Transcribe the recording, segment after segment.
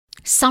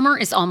Summer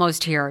is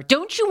almost here.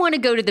 Don't you want to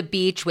go to the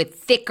beach with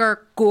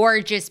thicker,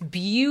 gorgeous,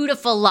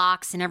 beautiful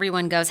locks and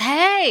everyone goes,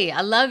 "Hey, I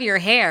love your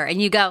hair."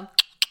 And you go,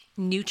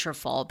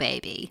 "Nutrafol,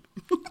 baby."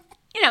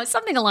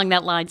 Something along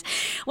that lines.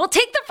 Well,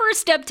 take the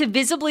first step to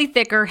visibly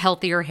thicker,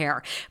 healthier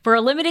hair. For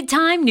a limited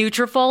time,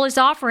 Nutrafol is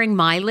offering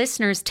my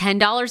listeners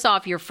 $10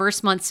 off your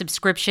first month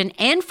subscription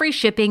and free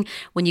shipping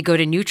when you go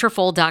to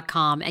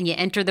Nutrafol.com and you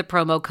enter the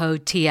promo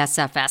code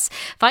TSFS.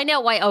 Find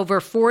out why over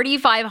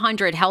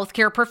 4,500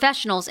 healthcare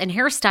professionals and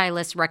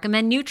hairstylists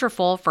recommend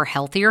Nutrafol for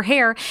healthier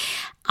hair.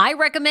 I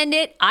recommend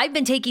it. I've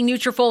been taking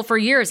Nutrafol for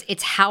years.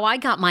 It's how I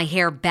got my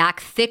hair back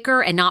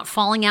thicker and not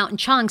falling out in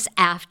chunks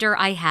after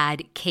I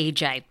had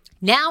KJ.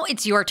 Now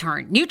it's your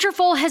turn.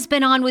 Nutrafol has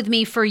been on with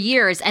me for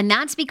years, and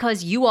that's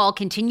because you all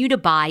continue to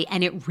buy,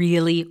 and it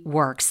really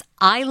works.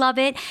 I love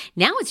it.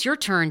 Now it's your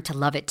turn to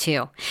love it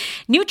too.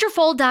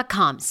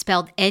 Nutrafol.com,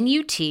 spelled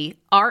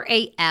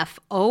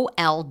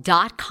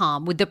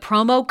Nutrafol.com with the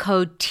promo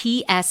code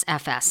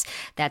TSFS.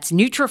 That's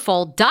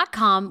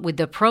Nutrafol.com with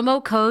the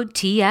promo code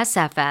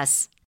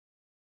TSFS.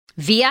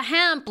 Via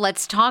Hemp,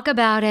 let's talk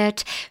about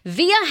it.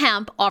 Via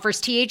Hemp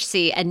offers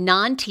THC and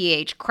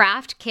non-TH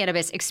craft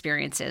cannabis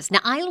experiences.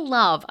 Now, I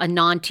love a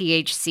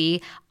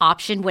non-THC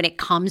option when it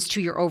comes to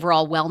your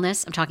overall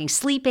wellness. I'm talking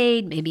sleep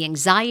aid, maybe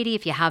anxiety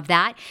if you have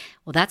that.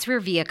 Well, that's where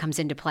Via comes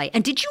into play.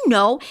 And did you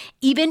know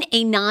even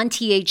a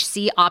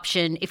non-THC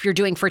option, if you're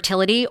doing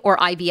fertility or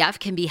IVF,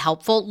 can be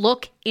helpful?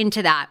 Look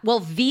into that. Well,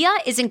 Via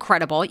is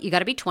incredible. You got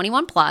to be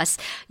 21 plus.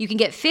 You can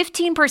get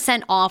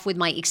 15% off with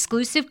my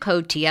exclusive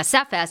code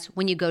TSFS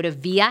when you go to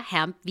Via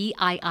Hemp,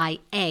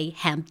 VIIA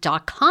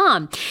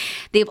hemp.com.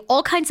 They have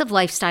all kinds of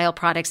lifestyle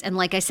products. And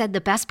like I said,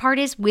 the best part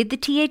is with the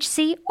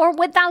THC or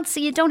without, so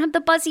you don't have the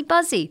buzzy.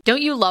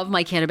 Don't you love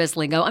my cannabis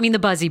lingo? I mean, the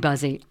buzzy.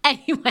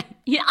 Anyway,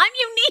 I'm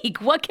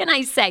unique. What can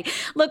I say?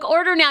 Look,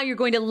 order now. You're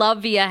going to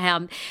love Via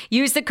Hemp.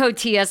 Use the code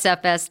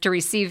TSFS to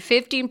receive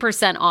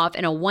 15% off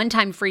and a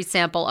one-time free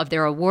sample of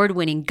their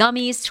award-winning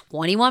gummies,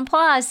 21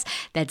 plus.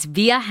 That's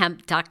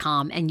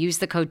viahemp.com and use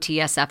the code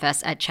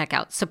TSFS at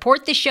checkout.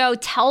 Support the show.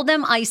 Tell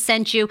them I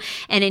sent you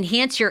and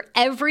enhance your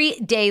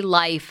everyday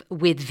life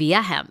with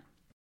Via Hemp.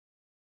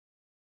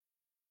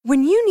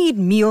 When you need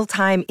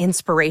mealtime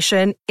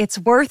inspiration, it's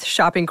worth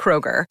shopping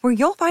Kroger, where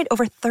you'll find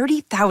over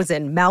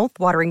 30,000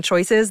 mouth-watering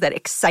choices that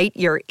excite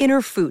your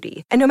inner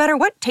foodie. And no matter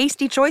what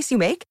tasty choice you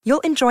make,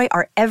 you'll enjoy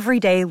our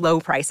everyday low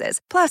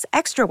prices, plus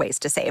extra ways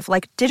to save,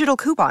 like digital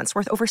coupons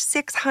worth over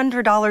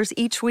 $600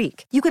 each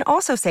week. You can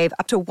also save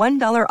up to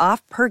 $1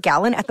 off per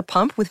gallon at the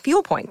pump with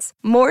fuel points.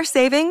 More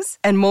savings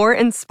and more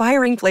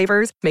inspiring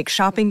flavors make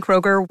shopping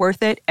Kroger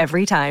worth it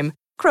every time.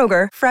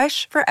 Kroger,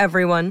 fresh for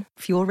everyone.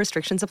 Fuel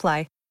restrictions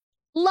apply.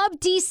 Love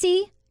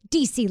DC?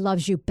 DC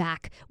loves you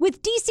back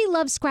with DC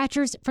Love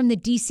Scratchers from the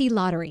DC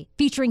Lottery,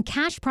 featuring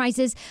cash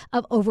prizes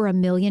of over $1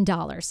 million.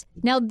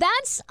 Now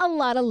that's a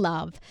lot of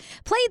love.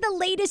 Play the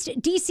latest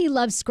DC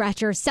Love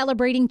Scratcher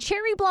celebrating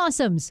cherry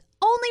blossoms,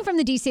 only from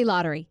the DC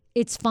Lottery.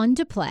 It's fun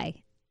to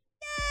play.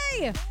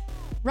 Yay!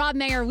 Rob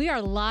Maher, we are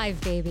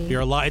live, baby.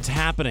 You're live. It's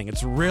happening.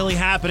 It's really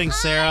happening,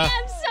 Sarah.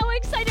 I am so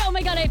excited. Oh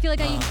my God, I feel like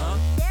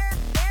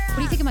What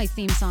do you think of my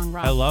theme song,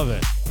 Rob? I love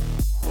it.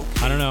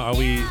 I don't know.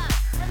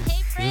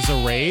 Is this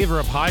a rave or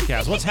a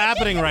podcast? What's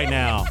happening right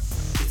now?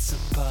 It's a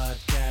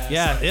podcast.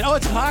 Yeah.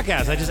 It's a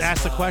podcast. I just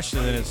asked the question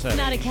and it said.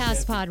 Not a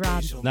cast pod,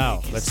 Rob.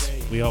 No.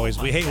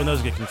 We hate when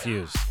those get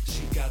confused.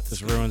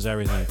 This ruins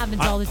everything.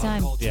 Happens all the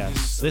time.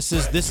 Yes. This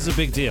is a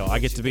big deal. I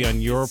get to be on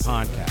your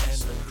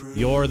podcast.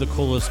 You're the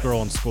coolest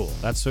girl in school.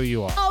 That's who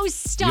you are. Oh,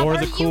 stop. You're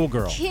the cool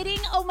girl. Are you kidding?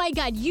 Oh, my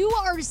God. You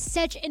are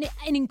such an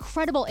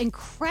incredible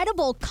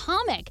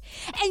comic.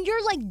 And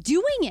you're like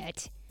doing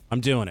it. I'm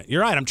doing it.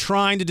 You're right. I'm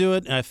trying to do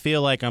it, and I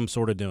feel like I'm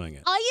sort of doing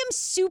it. I am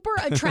super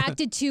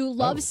attracted to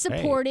love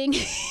supporting.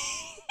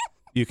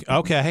 Okay.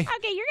 Okay,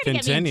 you're going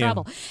to get me in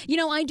trouble.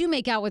 I do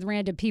make out with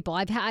random people.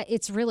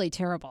 It's really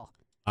terrible.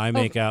 I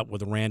make out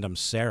with random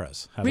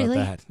Sarahs. How really?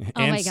 about that?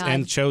 Oh, my God.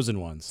 And chosen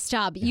ones.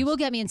 Stop. Yes. You will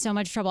get me in so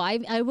much trouble.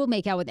 I will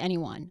make out with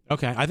anyone.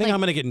 Okay. I think I'm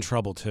going to get in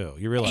trouble, too.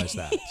 You realize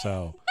that.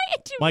 So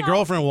my not.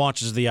 girlfriend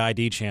watches the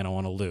ID channel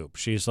on a loop.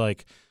 She's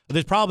like,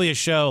 there's probably a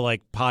show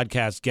like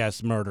Podcast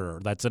Guest Murderer.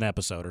 That's an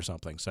episode or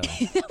something. So that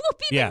will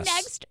be the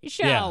next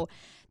show. Yeah.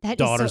 That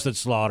Daughters That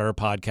Slaughter,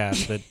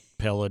 Podcast That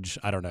Pillage.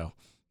 I don't know.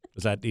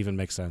 Does that even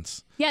make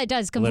sense? Yeah, it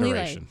does completely.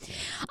 Alliteration.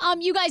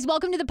 You guys,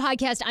 welcome to the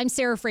podcast. I'm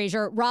Sarah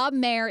Fraser. Rob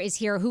Maher is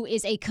here, who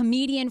is a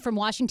comedian from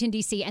Washington,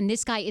 D.C., and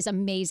this guy is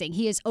amazing.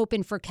 He is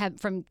open for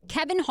from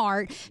Kevin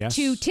Hart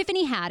to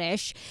Tiffany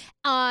Haddish.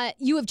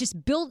 You have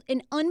just built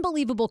an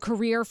unbelievable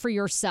career for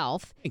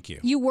yourself. Thank you.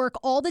 You work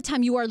all the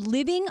time. You are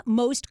living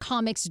most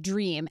comics'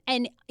 dream.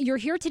 And you're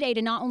here today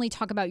to not only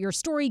talk about your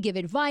story, give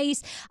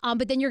advice,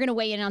 but then you're going to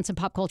weigh in on some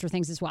pop culture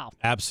things as well.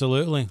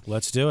 Absolutely.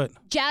 Let's do it.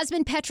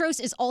 Jasmine Petros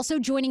is also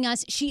joining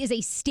us. She is a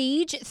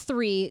stage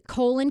 3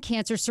 colon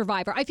cancer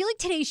survivor. I feel like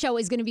today's show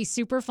is going to be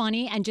super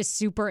funny and just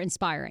super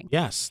inspiring.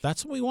 Yes,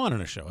 that's what we want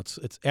in a show. It's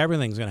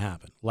everything's going to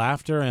happen.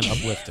 Laughter and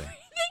uplifting.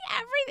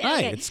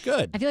 Right, it's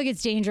good. I feel like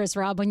it's dangerous,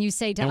 Rob, when you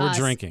say to And us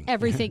we're drinking.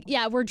 everything.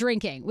 Yeah, we're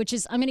drinking, which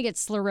is, I'm going to get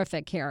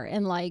slurific here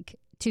in like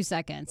 2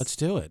 seconds. Let's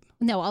do it.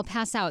 No, I'll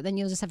pass out. Then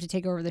you'll just have to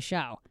take over the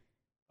show.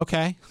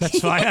 Okay, that's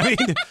fine. I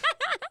mean,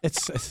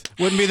 it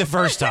wouldn't be the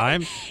first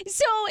time.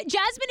 So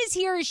Jasmine is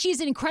here. She's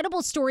an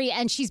incredible story,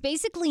 and she's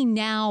basically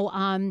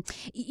now,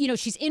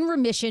 she's in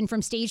remission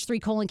from stage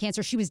 3 colon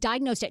cancer. She was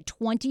diagnosed at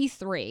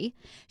 23.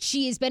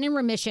 She has been in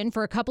remission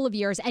for a couple of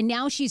years, and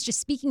now she's just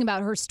speaking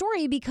about her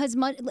story because,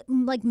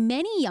 like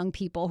many young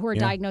people who are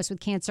diagnosed with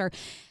cancer,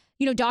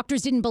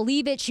 doctors didn't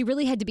believe it. She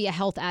really had to be a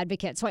health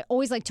advocate. So I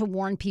always like to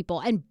warn people.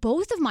 And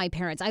both of my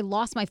parents, I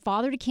lost my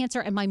father to cancer,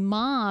 and my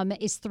mom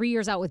is 3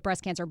 years out with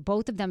breast cancer.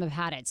 Both of them have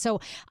had it.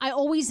 So I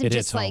always am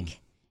just like, home.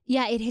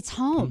 yeah, it hits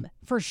home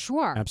for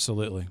sure.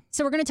 Absolutely.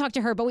 So we're going to talk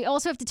to her, but we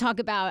also have to talk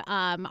about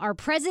our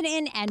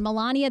president and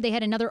Melania. They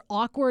had another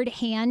awkward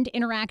hand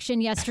interaction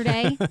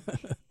yesterday,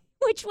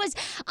 which was,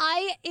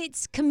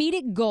 it's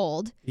comedic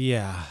gold.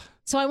 Yeah.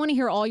 So I want to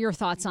hear all your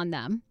thoughts on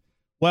them.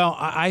 Well,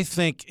 I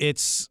think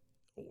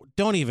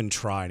don't even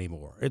try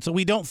anymore.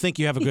 We don't think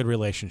you have a good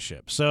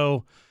relationship.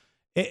 So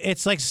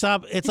it's like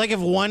stop. It's like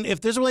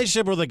if there's a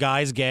relationship where the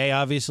guy's gay,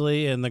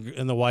 obviously, and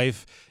the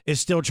wife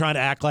is still trying to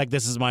act like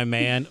this is my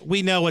man,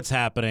 we know what's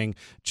happening.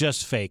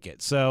 Just fake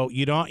it. So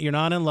you're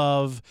not in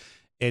love.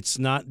 There's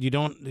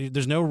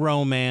no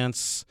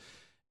romance.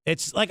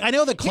 It's like, I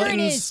know the Clintons.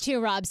 Here it is too,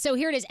 Rob. So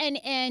here it is.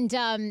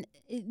 And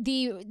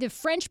the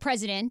French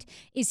president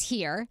is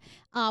here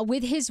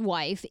with his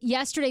wife.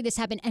 Yesterday this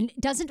happened. And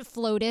doesn't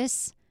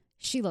Flotus,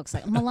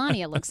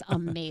 Melania looks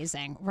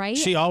amazing, right?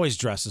 She always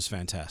dresses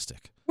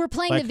fantastic. We're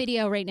playing the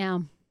video right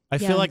now. I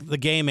feel like the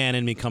gay man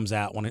in me comes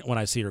out when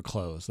I see her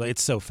clothes. Like,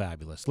 it's so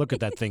fabulous. Look at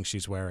that thing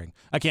she's wearing.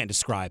 I can't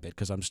describe it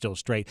because I'm still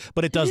straight,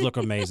 but it does look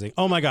amazing.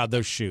 Oh my God,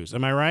 those shoes.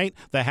 Am I right?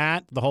 The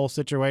hat, the whole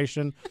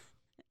situation.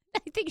 I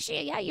think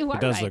you are right.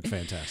 It does look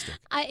fantastic.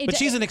 But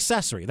she's an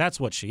accessory. That's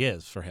what she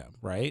is for him,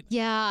 right?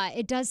 Yeah,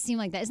 it does seem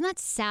like that. Isn't that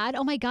sad?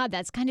 Oh my God,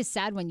 that's kind of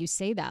sad when you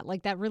say that.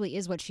 Like, that really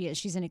is what she is.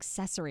 She's an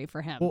accessory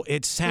for him. Well,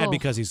 it's sad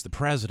because he's the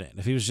president.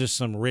 If he was just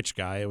some rich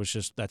guy,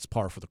 that's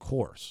par for the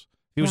course.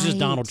 If he was just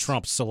Donald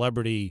Trump's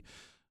celebrity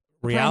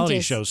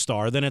reality show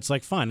star, then it's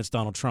like, fine, it's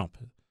Donald Trump.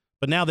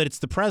 But now that it's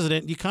the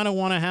president, you kind of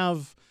want to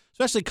have,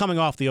 especially coming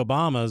off the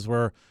Obamas,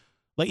 where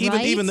like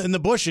even in the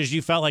Bushes,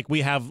 you felt like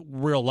we have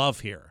real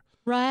love here.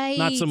 Right.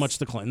 Not so much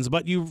the Clintons,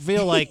 but you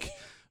feel like,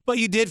 but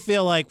you did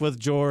feel like with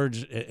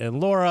George and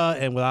Laura,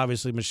 and with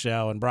obviously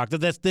Michelle and Brock,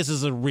 that this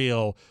is a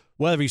real,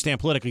 whether you stand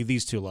politically,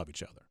 these two love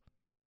each other.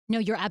 No,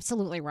 you're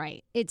absolutely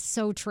right. It's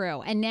so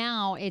true. And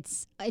now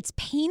it's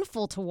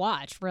painful to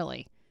watch,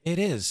 really. It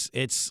is.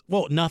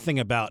 Nothing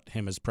about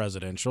him is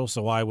presidential,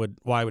 so why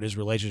would his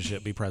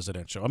relationship be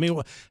presidential? I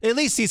mean, at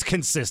least he's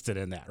consistent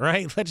in that,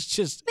 right? Let's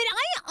just. But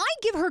I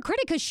give her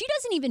credit because she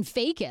doesn't even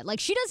fake it. Like,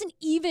 she doesn't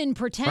even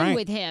pretend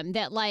with him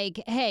that,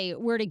 like, hey,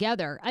 we're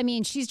together. I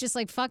mean, she's just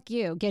like, fuck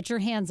you, get your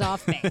hands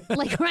off me.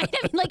 Like, right?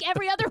 I mean, like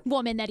every other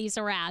woman that he's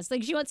harassed.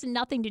 Like, she wants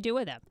nothing to do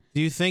with him. Do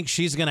you think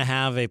she's gonna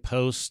have a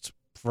post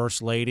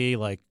First Lady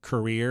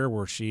career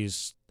where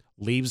she's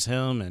leaves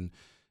him and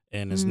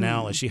is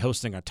now, is she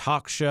hosting a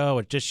talk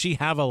show? Does she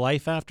have a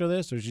life after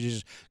this, or she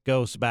just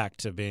goes back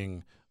to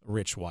being a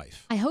rich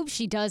wife? I hope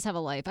she does have a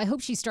life. I hope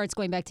she starts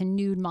going back to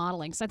nude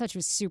modeling, because I thought she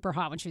was super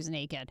hot when she was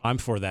naked. I'm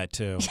for that,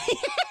 too.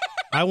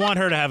 I want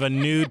her to have a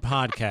nude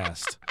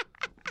podcast.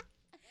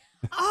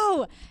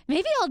 Oh,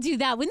 maybe I'll do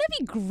that. Wouldn't that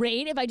be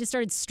great if I just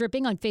started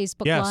stripping on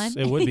Facebook Live? Yes,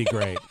 it would be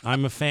great.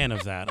 I'm a fan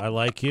of that. I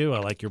like you. I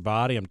like your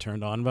body. I'm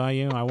turned on by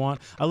you.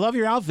 I love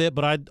your outfit,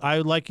 but I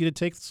would like you to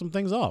take some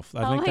things off.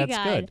 I think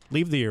that's good.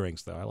 Leave the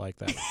earrings, though. I like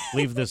that.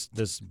 Leave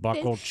this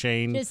buckle,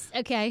 chain,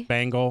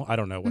 bangle. I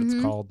don't know what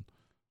it's called.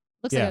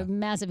 Looks like a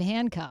massive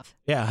handcuff.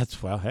 Yeah,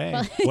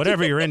 hey,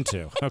 whatever you're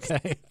into,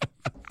 okay?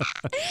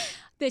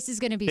 This is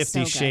going to be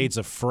 50 Shades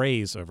of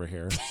Phrase over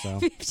here. So.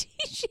 50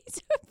 Shades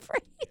of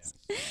Phrase.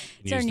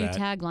 It's our new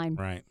tagline.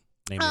 Right.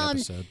 Name the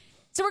episode.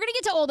 So we're going to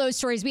get to all those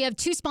stories. We have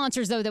two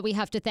sponsors, though, that we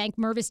have to thank.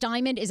 Mervis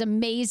Diamond is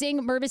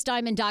amazing.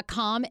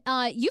 MervisDiamond.com.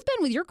 You've been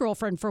with your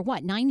girlfriend for,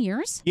 9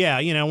 years? Yeah,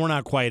 we're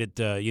not quite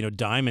at,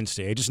 diamond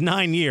stage. It's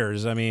 9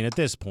 years. I mean, at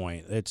this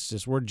point, it's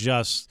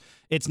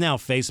now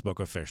Facebook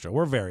official.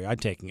 I'm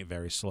taking it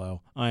very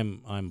slow.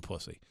 I'm a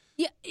pussy.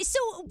 Yeah, so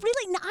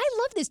really, I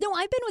love this. No,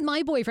 I've been with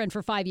my boyfriend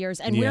for 5 years,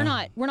 and we're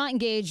not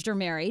engaged or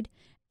married.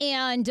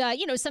 And,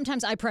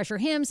 sometimes I pressure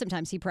him,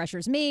 sometimes he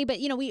pressures me, but,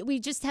 we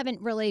just haven't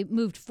really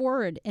moved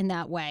forward in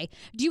that way.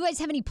 Do you guys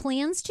have any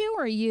plans to,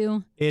 or are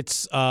you?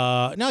 It's,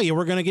 we're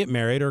going to get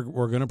married or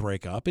we're going to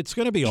break up. It's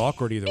going to be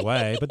awkward either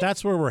way, but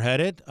that's where we're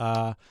headed.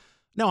 No,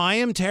 I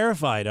am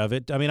terrified of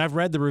it. I mean, I've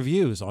read the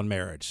reviews on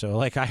marriage, so,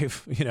 It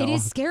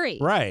is scary.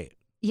 Right.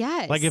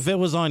 Yes. Like, if it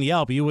was on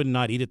Yelp, you would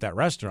not eat at that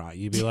restaurant.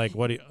 You'd be like,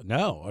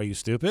 no, are you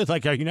stupid?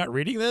 Like, are you not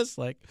reading this?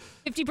 Like,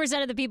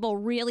 50% of the people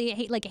really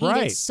hate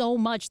it so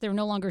much they're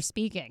no longer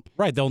speaking.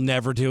 Right. They'll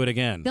never do it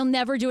again.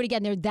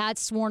 They're that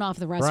sworn off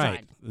the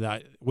restaurant.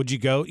 Right. Would you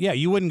go? Yeah,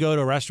 you wouldn't go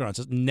to a restaurant.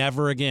 It's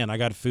never again. I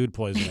got food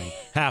poisoning.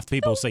 Half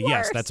people say,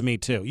 yes, that's me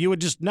too. You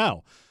would just,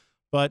 no.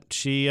 but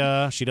she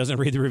doesn't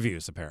read the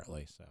reviews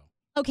apparently. So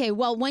Okay,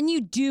 well, when you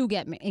do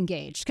get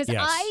engaged, because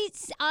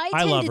Yes.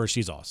 I love her.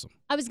 She's awesome.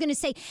 I was going to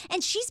say,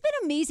 and she's been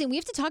amazing. We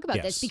have to talk about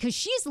this Yes. because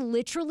she's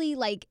literally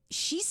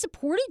she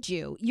supported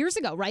you years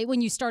ago, right? When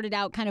you started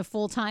out kind of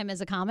full time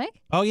as a comic.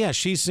 Oh yeah,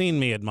 she's seen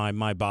me at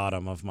my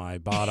bottom,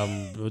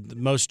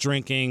 most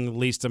drinking,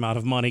 least amount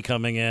of money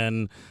coming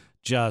in.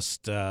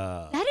 Just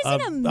That is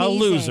amazing. a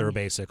loser,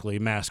 basically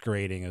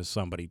masquerading as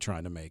somebody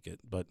trying to make it.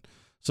 But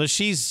so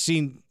she's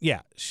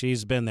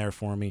been there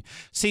for me.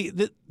 See,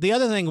 the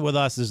other thing with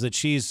us is that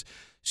she's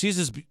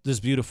this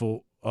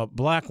beautiful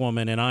black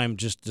woman, and I'm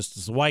just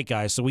this white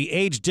guy. So we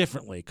age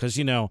differently because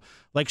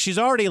she's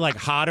already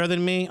hotter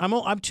than me.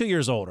 I'm 2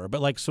 years older,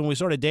 but so when we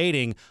started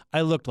dating,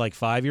 I looked like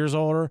 5 years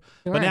older.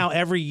 Sure. But now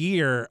every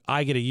year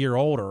I get a year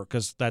older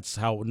because that's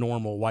how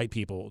normal white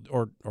people,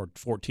 or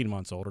 14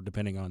 months older,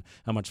 depending on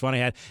how much fun I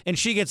had. And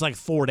she gets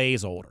 4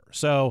 days older.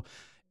 So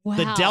Wow.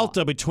 the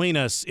delta between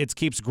us, it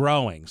keeps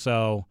growing.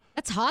 So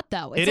That's hot,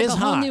 though. It's It like is a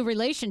whole hot. new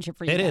relationship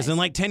for you it guys. is.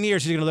 In 10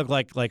 years, she's going to look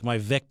like my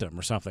victim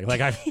or something. Like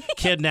I've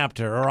kidnapped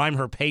her or I'm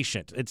her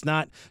patient. It's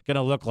not going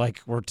to look like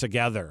we're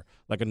together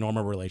like a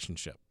normal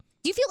relationship.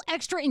 Do you feel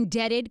extra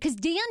indebted? Because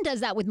Dan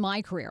does that with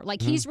my career.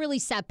 He's really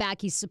sat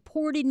back. He's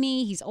supported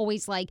me. He's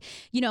always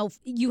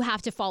you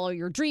have to follow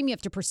your dream. You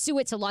have to pursue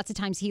it. So lots of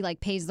times he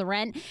pays the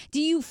rent.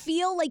 Do you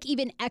feel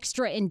even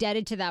extra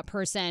indebted to that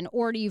person?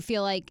 Or do you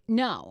feel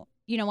no,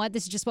 you know what?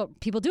 This is just what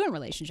people do in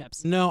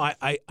relationships. No,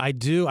 I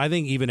do. I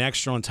think even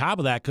extra on top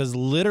of that, because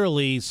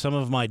literally some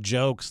of my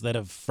jokes that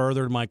have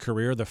furthered my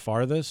career the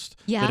farthest,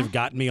 Yeah. that have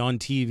gotten me on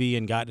TV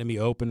and gotten me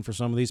open for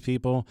some of these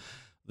people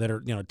that are,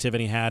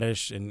 Tiffany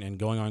Haddish and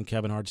going on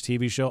Kevin Hart's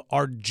TV show,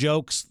 are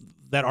jokes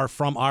that are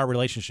from our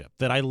relationship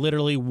that I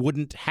literally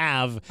wouldn't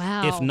have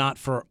Wow. if not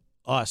for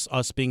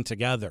us being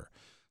together.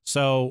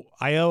 So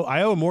I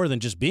owe more than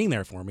just being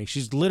there for me.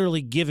 She's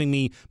literally giving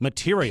me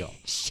material.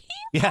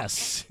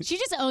 Yes. She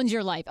just owns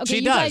your life. Okay, She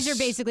you does. guys are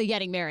basically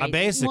getting married.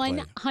 Basically.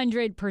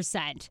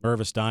 100%.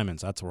 Mervis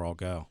Diamonds, that's where I'll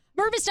go.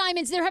 Mervis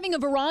Diamonds, they're having a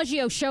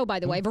Viraggio show, by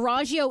the way.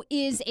 Viraggio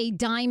is a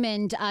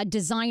diamond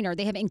designer.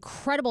 They have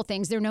incredible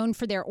things. They're known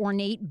for their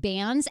ornate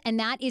bands, and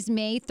that is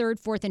May 3rd,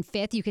 4th, and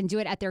 5th. You can do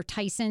it at their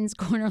Tyson's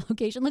Corner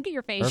location. Look at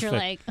your face. Perfect. You're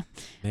like,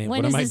 Man,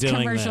 when what is am I this doing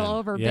commercial then?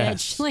 over,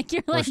 Yes. bitch?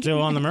 You're We're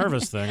still on the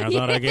Mervis thing. I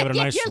thought I'd give it a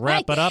nice You're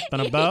wrap it up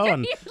and a bow,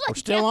 and you're we're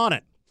still on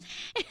it.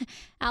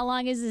 How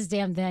long is this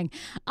damn thing?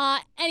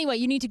 Anyway,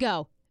 you need to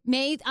go.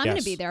 May, I'm going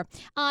to Yes. be there.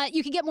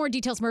 You can get more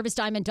details,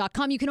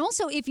 mervisdiamond.com. You can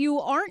also, if you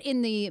aren't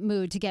in the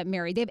mood to get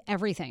married, they have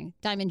everything.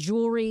 Diamond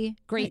jewelry,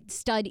 great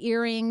stud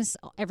earrings,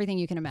 everything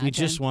you can imagine. You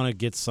just want to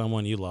get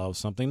someone you love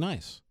something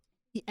nice.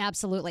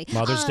 Absolutely.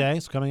 Mother's Day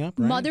is coming up,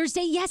 right? Mother's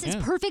Day, yes, it's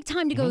Yeah. perfect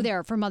time to go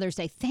there for Mother's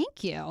Day.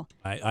 Thank you.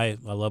 I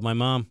love my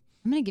mom.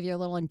 I'm going to give you a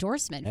little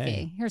endorsement Hey.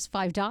 fee. Here's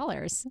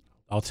 $5.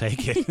 I'll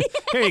take it.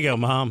 Here you go,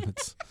 Mom.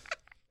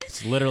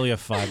 It's literally a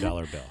 $5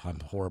 bill. I'm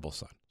a horrible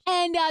son.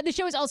 And the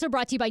show is also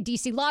brought to you by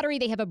DC Lottery.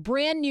 They have a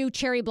brand new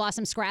Cherry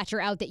Blossom Scratcher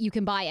out that you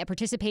can buy at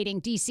participating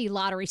DC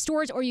Lottery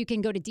stores, or you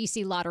can go to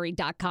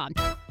DCLottery.com.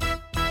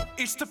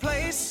 It's the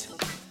place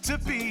to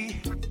be,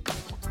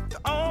 the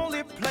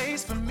only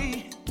place for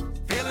me.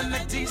 Feeling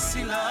that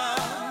DC love,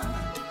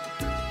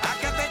 I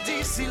got that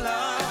DC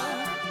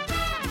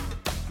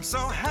love. I'm so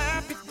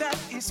happy that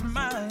it's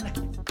mine.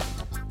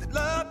 The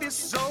love is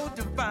so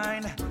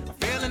divine. I'm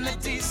feeling that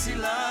DC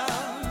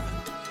love.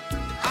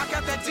 I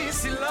got that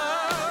DC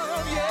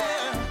love,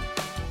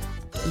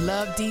 yeah.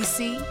 Love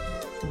DC?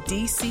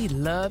 DC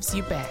loves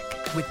you back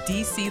with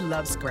DC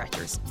Love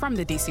Scratchers from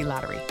the DC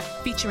Lottery,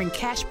 featuring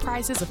cash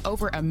prizes of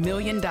over $1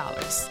 million.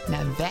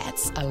 Now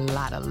that's a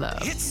lot of love.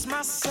 It's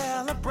my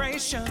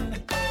celebration,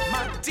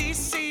 my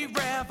DC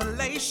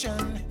revelation.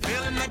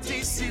 Feeling that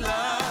DC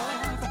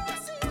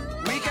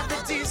love. We got the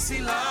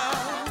DC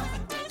love.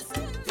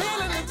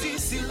 Feeling the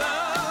DC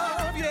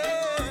love,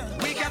 yeah.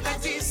 We got that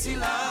DC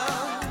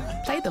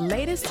love. Play the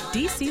latest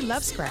DC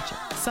Love Scratcher,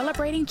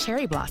 celebrating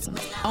cherry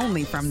blossoms,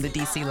 only from the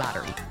DC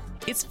Lottery.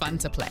 It's fun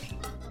to play.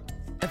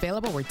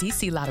 Available where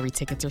DC Lottery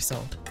tickets are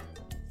sold.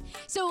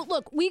 So,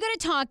 look, we got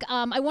to talk.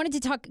 I wanted to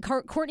talk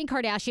Kourtney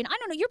Kardashian. I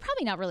don't know. You're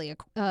probably not really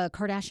a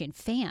Kardashian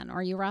fan,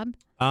 are you, Rob?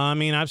 I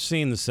mean, I've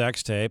seen the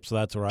sex tape, so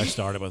that's where I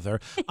started with her.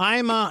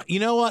 You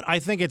know what? I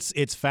think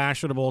it's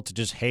fashionable to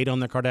just hate on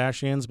the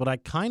Kardashians, but I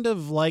kind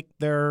of like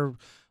their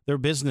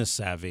business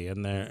savvy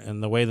and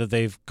the way that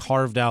they've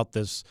carved out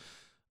this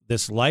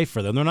life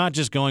for them. They're not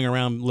just going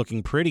around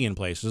looking pretty in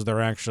places.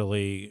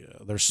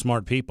 They're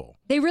smart people.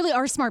 They really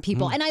are smart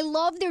people. And I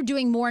love they're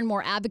doing more and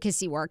more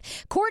advocacy work.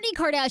 Kourtney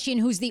Kardashian,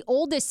 who's the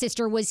oldest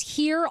sister, was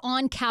here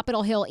on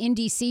Capitol Hill in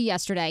D.C.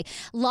 yesterday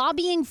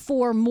lobbying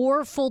for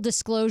more full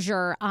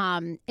disclosure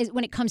when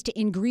it comes to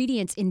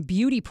ingredients in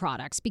beauty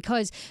products.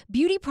 Because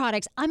beauty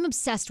products, I'm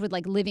obsessed with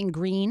living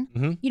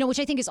green, which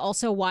I think is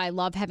also why I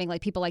love having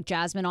people like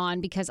Jasmine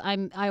on, because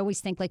I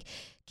always think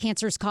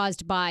cancer is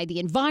caused by the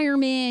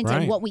environment and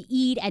Right. what we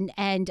eat.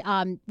 And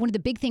one of the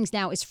big things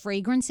now is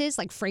fragrances.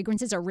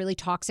 Fragrances are really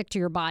toxic to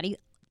your body.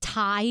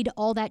 Tide,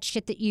 all that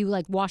shit that you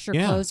like wash your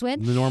clothes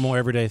with. The normal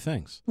everyday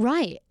things.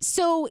 Right.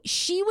 So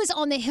she was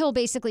on the Hill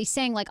basically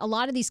saying like a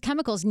lot of these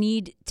chemicals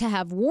need to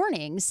have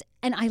warnings.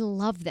 And I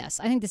love this.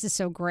 I think this is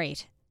so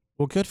great.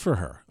 Well, good for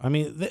her. I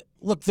mean,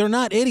 look, they're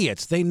not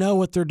idiots. They know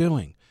what they're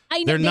doing. I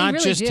know, they're they not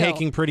really just do.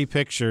 taking pretty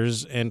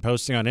pictures and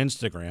posting on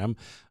Instagram.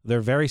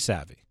 They're very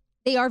savvy.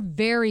 They are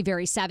very,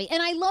 very savvy.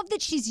 And I love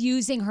that she's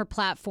using her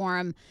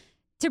platform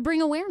to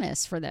bring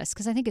awareness for this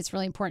because I think it's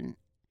really important.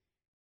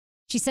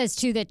 She says,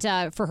 too,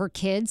 that for her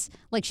kids,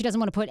 like she doesn't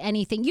want to put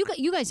anything.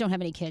 You guys don't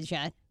have any kids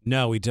yet.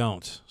 No, we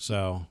don't.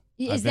 So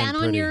is that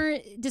on your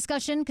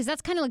discussion? Because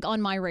that's kind of like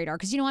on my radar.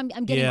 Because, I'm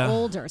getting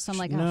older. So I'm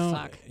like, oh,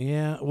 fuck.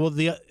 Yeah. Well,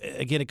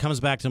 again, it comes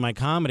back to my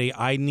comedy.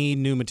 I need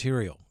new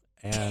material.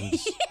 And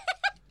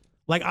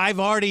like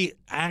I've already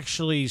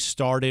actually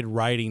started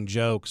writing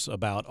jokes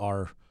about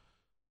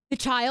the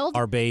child?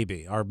 Our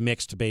baby, our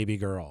mixed baby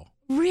girl.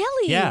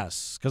 Really?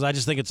 Yes. Because I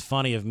just think it's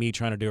funny of me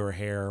trying to do her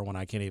hair when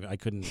I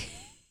couldn't.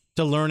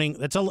 To learning,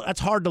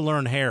 that's hard to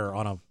learn hair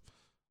on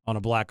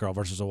a black girl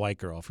versus a white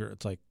girl.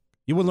 It's like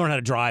you wouldn't learn how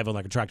to drive on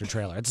like a tractor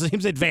trailer. It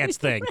seems an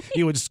advanced thing.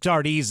 You would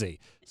start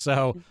easy.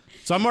 So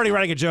I'm already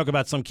writing a joke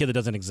about some kid that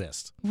doesn't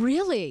exist.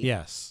 Really?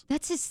 Yes.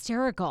 That's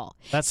hysterical.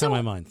 That's how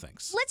my mind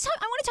thinks. I want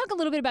to talk a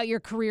little bit about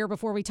your career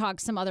before we talk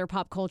some other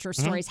pop culture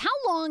stories. How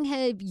long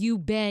have you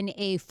been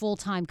a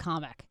full-time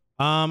comic?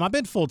 I've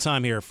been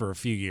full-time here for a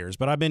few years,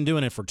 but I've been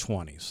doing it for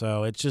 20.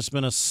 So it's just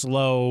been a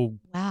slow,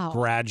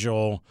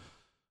 gradual.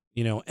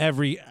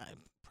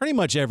 Pretty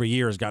much every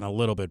year has gotten a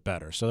little bit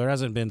better. So there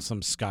hasn't been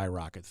some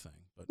skyrocket thing.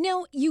 But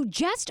now, you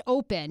just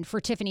opened for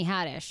Tiffany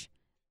Haddish.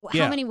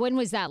 When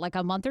was that? Like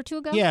a month or two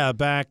ago? Yeah,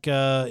 back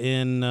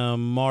in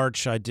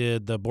March, I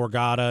did the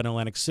Borgata in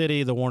Atlantic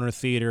City, the Warner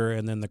Theater,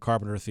 and then the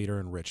Carpenter Theater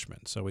in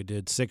Richmond. So we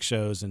did 6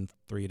 shows in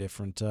 3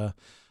 different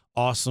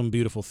awesome,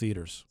 beautiful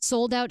theaters.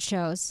 Sold out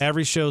shows.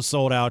 Every show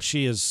sold out.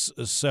 She is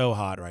so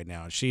hot right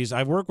now.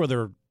 I work with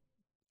her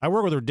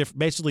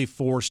basically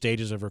 4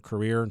 stages of her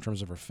career in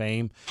terms of her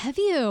fame. Have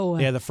you?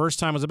 Yeah, the first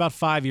time was about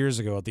 5 years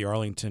ago at the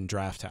Arlington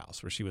Draft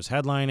House where she was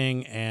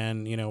headlining,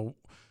 and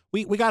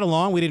we got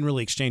along. We didn't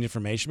really exchange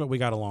information, but we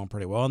got along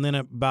pretty well. And then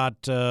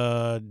about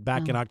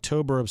back in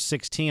October of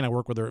 2016, I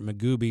worked with her at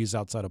Magooby's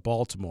outside of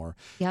Baltimore.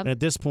 Yep. And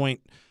at this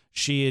point,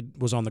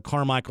 was on the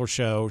Carmichael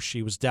show.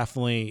 She's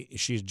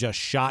just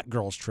shot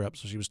Girls Trip,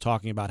 so she was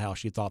talking about how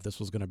she thought this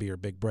was going to be her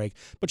big break,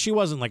 but she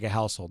wasn't like a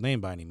household name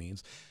by any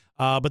means.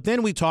 But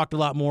then we talked a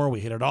lot more.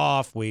 We hit it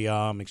off. We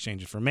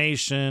exchanged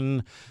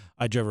information.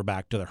 I drove her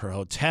back to her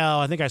hotel.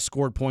 I think I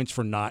scored points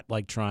for not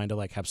like trying to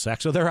like have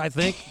sex with her. I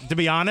think, to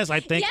be honest, I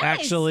think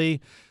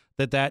actually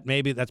that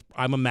maybe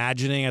I'm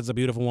imagining as a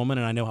beautiful woman,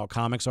 and I know how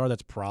comics are.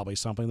 That's probably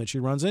something that she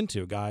runs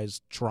into.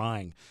 Guys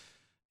trying,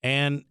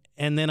 and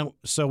then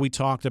so we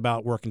talked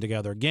about working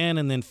together again.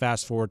 And then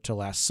fast forward to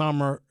last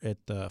summer at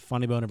the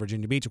Funny Bone in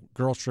Virginia Beach.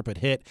 Girls Trip had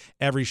hit.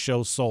 Every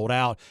show sold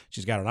out.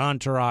 She's got an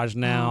entourage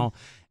now.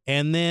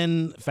 And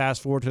then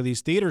fast forward to these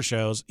theater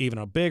shows, even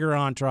a bigger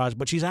entourage,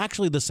 but she's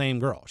actually the same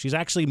girl. She's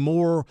actually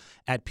more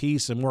at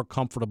peace and more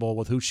comfortable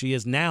with who she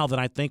is now than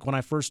I think when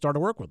I first started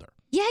work with her.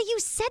 Yeah, you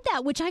said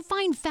that, which I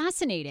find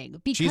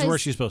fascinating. Because she's where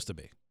she's supposed to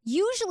be.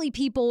 Usually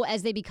people,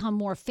 as they become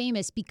more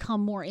famous,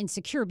 become more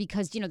insecure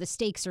because, the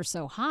stakes are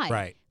so high.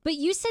 Right. But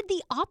you said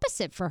the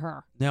opposite for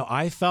her. No,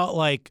 I felt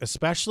like,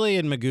 especially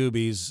in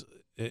Magooby's,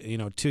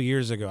 2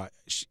 years ago,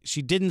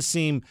 she didn't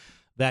seem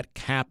that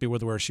happy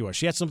with where she was.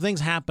 She had some things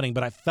happening,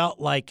 but I felt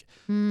like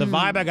the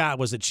vibe I got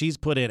was that she's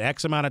put in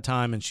X amount of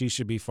time and she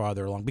should be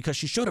farther along because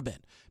she should have been,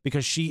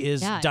 because she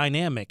is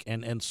dynamic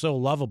and so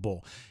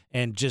lovable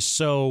and just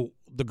so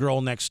the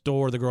girl next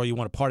door, the girl you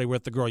want to party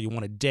with, the girl you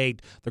want to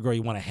date, the girl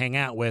you want to hang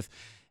out with,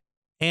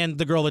 and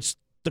the girl that's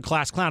the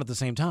class clown at the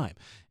same time.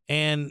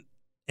 And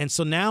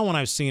so now when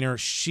I've seen her,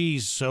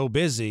 she's so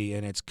busy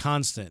and it's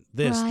constant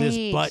this,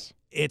 but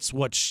it's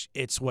what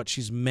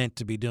she's meant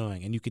to be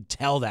doing, and you could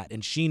tell that,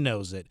 and she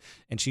knows it,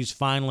 and she's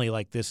finally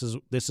like, this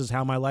is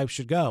how my life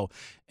should go,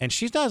 and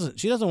she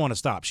doesn't want to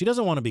stop. She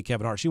doesn't want to be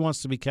Kevin Hart. She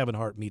wants to be Kevin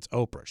Hart meets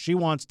Oprah. She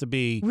wants to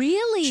be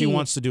She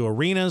wants to do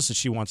arenas. So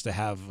she wants to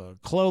have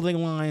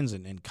clothing lines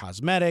and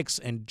cosmetics,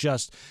 and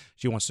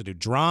she wants to do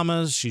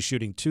dramas. She's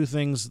shooting 2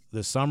 things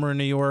this summer in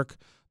New York.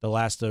 The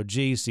Last OG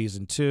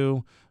season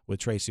 2. With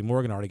Tracy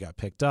Morgan already got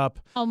picked up.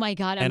 Oh my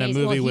God! And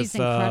amazing. a movie he's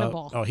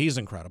incredible. He's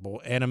incredible.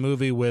 And a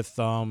movie with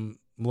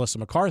Melissa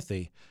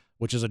McCarthy,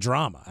 which is a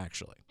drama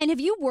actually. And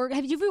have you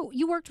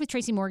worked with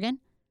Tracy Morgan?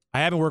 I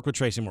haven't worked with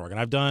Tracy Morgan.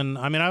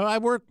 I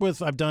work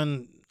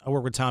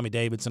with Tommy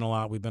Davidson a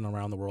lot. We've been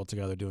around the world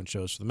together doing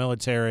shows for the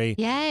military.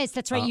 Yes,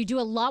 that's right. You do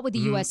a lot with the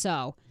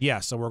USO.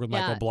 Yes, I work with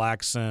Michael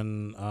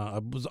Blackson. I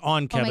was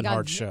on Kevin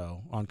Hart's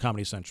show on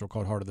Comedy Central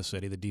called Heart of the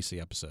City, the DC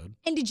episode.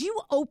 And did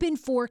you open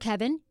for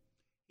Kevin?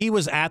 He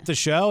was at the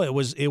show. It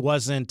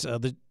wasn't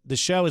the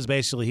show is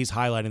basically he's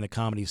highlighting the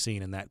comedy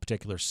scene in that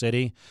particular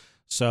city.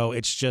 So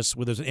it's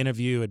just there's an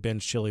interview at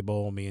Ben's Chili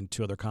Bowl, me and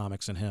 2 other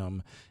comics and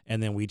him,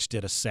 and then we each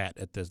did a set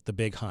at the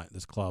Big Hunt,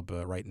 this club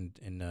right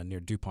in near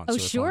DuPont. Oh,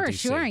 Surf on DC.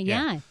 sure,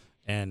 yeah.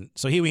 And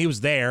so he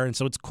was there, and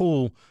so it's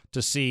cool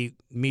to see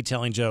me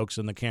telling jokes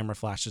and the camera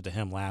flashes to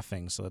him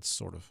laughing. So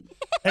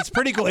that's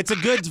pretty cool. It's a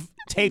good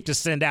tape to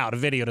send out, a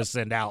video to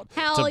send out to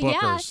bookers.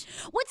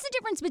 Yeah. What's the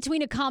difference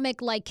between a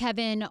comic like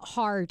Kevin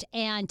Hart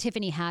and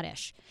Tiffany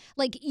Haddish?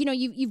 Like,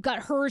 you've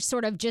got her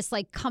sort of just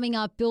like coming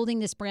up, building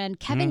this brand.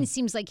 Kevin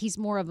seems like he's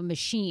more of a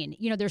machine.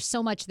 There's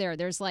so much there.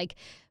 There's like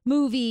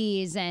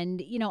movies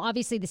and,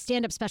 obviously the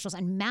stand-up specials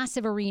and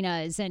massive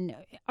arenas. And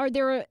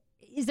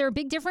is there a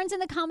big difference in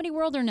the comedy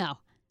world or no?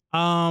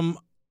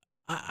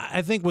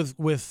 I think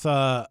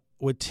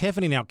with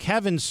Tiffany now,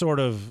 Kevin sort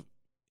of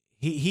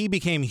he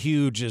became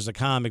huge as a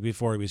comic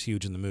before he was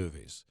huge in the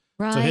movies.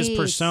 Right. So his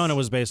persona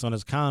was based on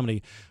his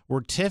comedy.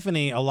 Where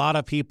Tiffany, a lot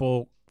of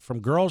people from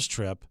Girls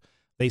Trip,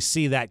 they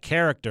see that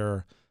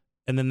character,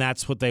 and then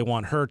that's what they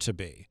want her to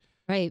be.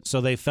 Right.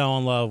 So they fell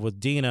in love with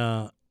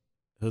Dina,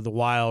 the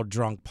wild,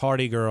 drunk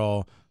party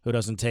girl who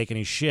doesn't take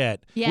any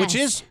shit, which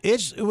is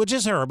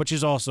her, but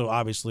she's also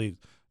obviously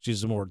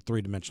she's a more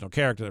three-dimensional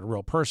character, a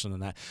real person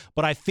than that.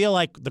 But I feel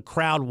like the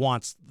crowd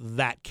wants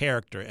that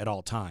character at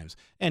all times,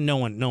 and no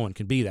one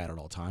can be that at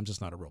all times.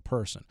 It's not a real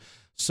person.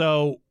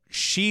 So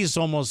she's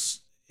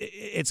almost.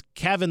 It's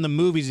Kevin. The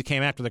movies that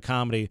came after the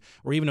comedy,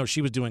 or even though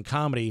she was doing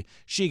comedy,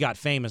 she got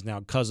famous now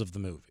because of the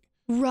movie.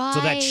 Right.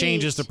 So that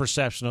changes the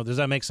perception of. Does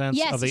that make sense?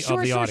 Yes, of the sure.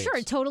 audience.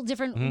 A total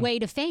different way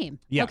to fame.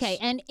 Yes. Okay,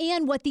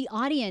 and what the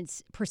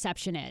audience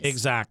perception is.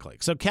 Exactly.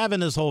 So Kevin,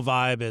 his whole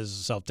vibe is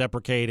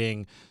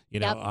self-deprecating.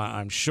 Yep.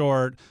 I'm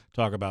short.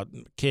 Talk about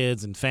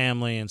kids and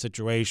family and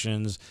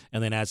situations,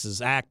 and then as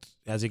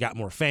he got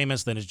more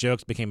famous, then his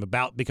jokes became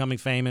about becoming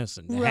famous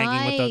and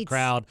hanging with the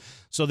crowd.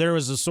 So there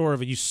was a sort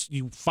of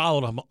you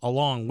followed him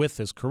along with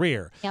his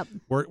career. Yep.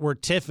 Where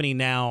Tiffany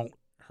now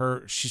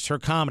her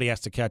comedy has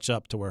to catch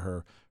up to where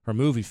her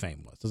movie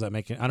fame was. Does that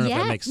make it? I don't know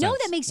if that makes sense. No,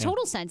 that makes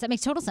total sense. That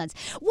makes total sense.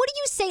 What do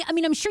you say? I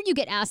mean, I'm sure you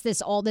get asked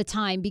this all the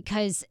time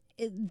because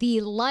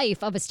the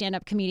life of a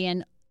stand-up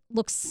comedian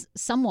looks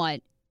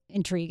somewhat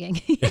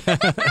intriguing. I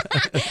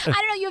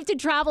don't know. You have to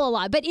travel a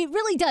lot, but it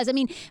really does. I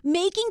mean,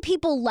 making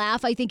people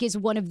laugh, I think, is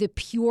one of the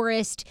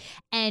purest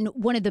and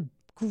one of the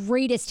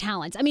greatest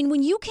talents. I mean,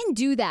 when you can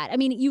do that, I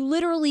mean, you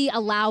literally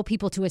allow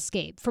people to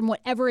escape from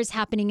whatever is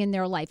happening in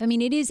their life. I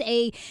mean, it is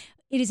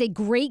a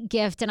great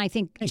gift, and I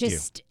think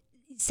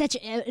such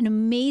an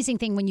amazing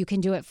thing when you can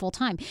do it full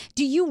time.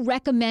 Do you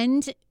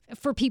recommend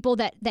for people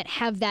that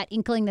have that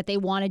inkling that they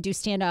want to do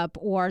stand up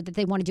or that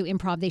they want to do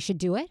improv, they should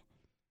do it?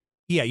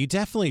 Yeah, you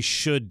definitely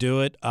should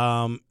do it.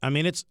 I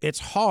mean, it's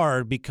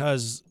hard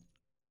because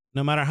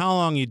no matter how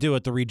long you do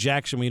it, the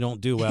rejection when you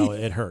don't do well,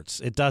 it hurts.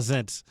 It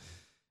doesn't.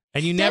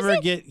 And you never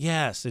get,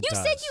 yes, it does.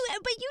 You said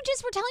but you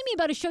just were telling me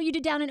about a show you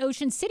did down in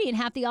Ocean City and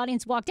half the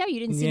audience walked out. You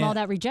didn't seem all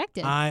that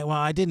rejected.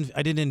 I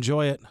didn't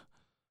enjoy it.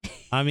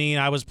 I mean,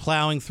 I was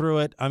plowing through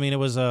it. I mean,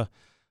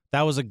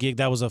 that was a gig.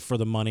 That was a for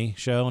the money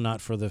show, not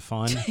for the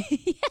fun.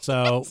 Yes.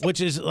 So, which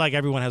is like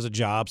everyone has a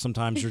job.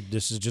 Sometimes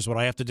this is just what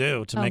I have to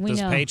do to make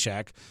this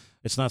paycheck.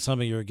 It's not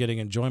something you're getting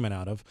enjoyment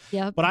out of.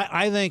 Yep. But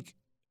I think,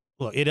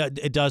 look,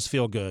 it does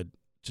feel good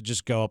to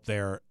just go up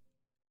there,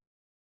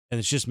 and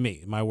it's just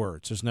me, my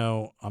words.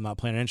 I'm not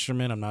playing an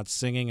instrument. I'm not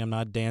singing. I'm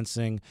not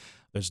dancing.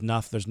 There's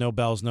no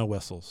bells, no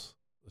whistles.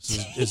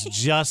 It's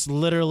just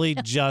literally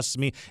just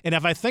me. And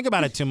if I think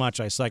about it too much,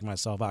 I psych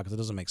myself out because it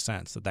doesn't make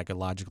sense that could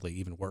logically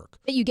even work.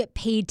 But you get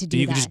paid to do that.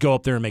 You that. can just go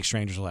up there and make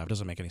strangers laugh. It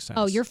doesn't make any sense.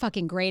 Oh, you're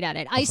fucking great at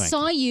it. I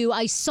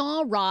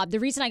saw Rob. The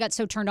reason I got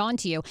so turned on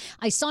to you,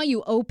 I saw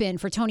you open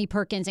for Tony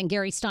Perkins and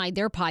Gary Stein,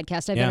 their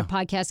podcast. I've been a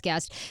podcast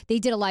guest. They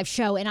did a live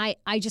show, and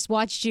I just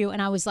watched you,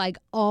 and I was like,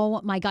 oh,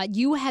 my God.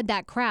 You had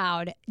that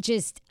crowd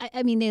just,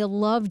 I mean, they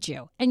loved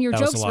you. And your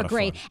jokes were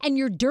great. And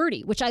you're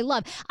dirty, which I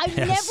love. I've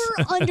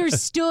never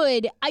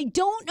understood. I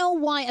don't know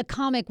why a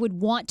comic would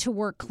want to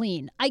work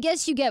clean. I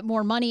guess you get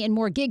more money and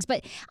more gigs,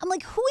 but I'm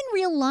like, who in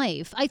real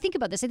life? I think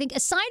about this. I think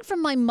aside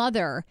from my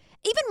mother,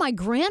 even my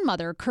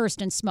grandmother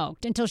cursed and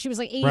smoked until she was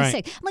like 86.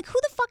 Right. I'm like, who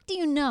the fuck do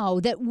you know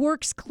that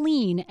works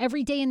clean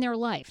every day in their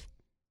life?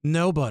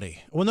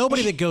 Nobody. Well,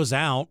 nobody that goes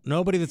out.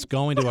 Nobody that's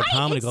going to a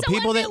comedy club. So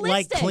people that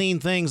like clean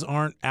things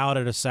aren't out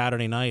at a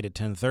Saturday night at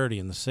 10:30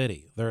 in the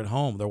city. They're at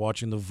home. They're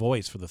watching The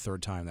Voice for the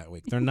third time that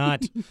week. They're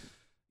not...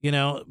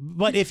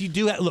 but if you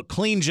do that, look,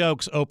 clean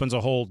jokes opens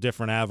a whole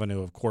different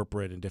avenue of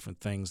corporate and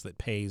different things that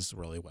pays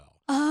really well.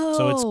 Oh.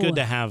 So it's good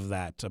to have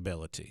that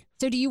ability.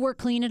 So do you work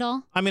clean at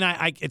all? I mean,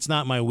 I it's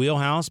not my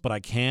wheelhouse, but I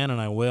can and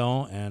I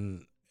will.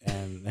 And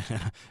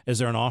is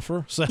there an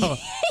offer? So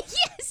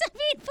yes, I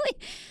mean,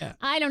 please. Yeah.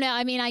 I don't know.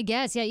 I mean, I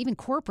guess, even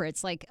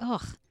corporates, like,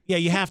 ugh. Yeah,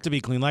 you have to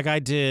be clean. Like I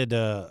did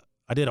a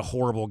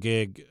horrible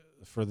gig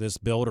for this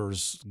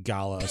Builders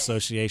Gala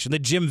Association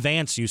that Jim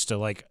Vance used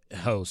to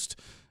host.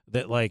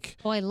 That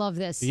I love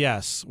this.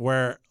 Yes,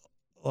 where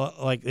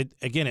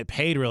it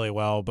paid really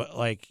well, but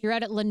you're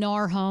at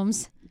Lennar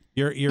Homes.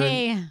 You're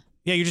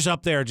just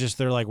up there.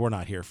 They're like, we're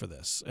not here for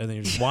this, and then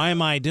you're just, why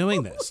am I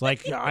doing this?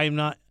 I'm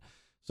not.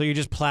 So you're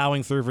just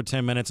plowing through for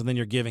 10 minutes, and then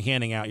you're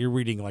handing out. You're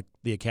reading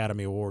the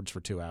Academy Awards for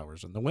 2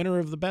 hours, and the winner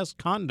of the best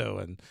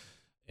condo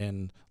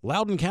in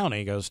Loudoun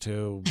County goes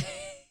to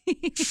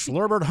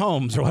Schlerbert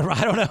Homes or whatever.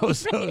 I don't know.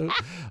 So,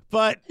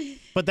 but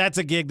that's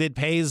a gig that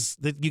pays,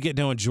 that you get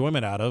no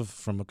enjoyment out of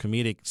from a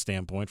comedic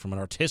standpoint, from an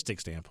artistic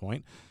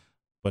standpoint,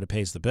 but it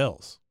pays the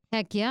bills.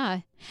 Heck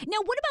yeah. Now,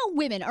 what about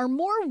women? Are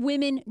more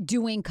women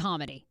doing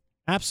comedy?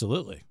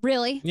 Absolutely.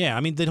 Really? Yeah.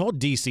 I mean, the whole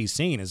DC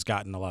scene has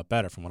gotten a lot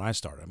better from when I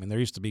started. I mean, there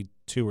used to be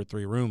 2 or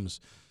 3 rooms,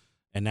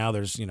 and now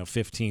there's,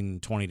 15,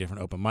 20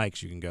 different open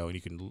mics you can go, and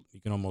you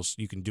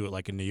can do it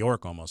like in New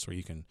York almost, where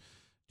you can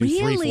do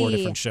 3-4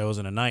 different shows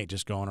in a night,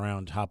 just going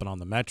around, hopping on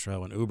the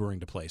metro and Ubering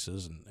to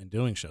places and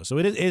doing shows. So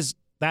it is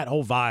that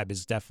whole vibe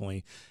has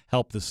definitely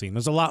helped the scene.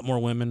 There's a lot more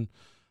women.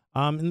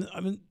 And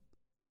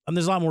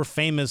there's a lot more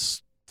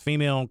famous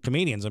female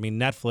comedians. I mean,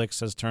 Netflix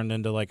has turned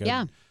into like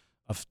a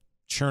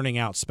churning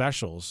out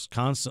specials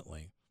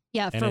constantly.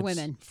 Yeah, and for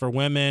women. For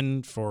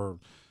women, for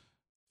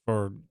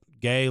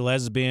gay,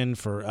 lesbian,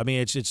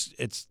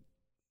 it's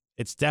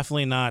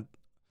definitely not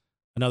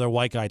another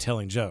white guy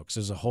telling jokes.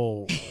 There's a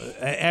whole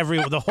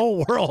the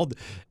whole world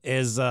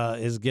is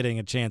getting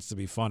a chance to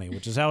be funny,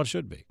 which is how it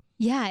should be.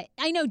 Yeah,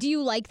 I know. Do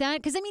you like that?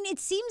 Because, I mean, it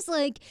seems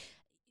like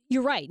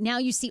you're right. Now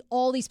you see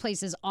all these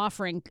places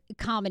offering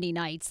comedy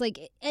nights.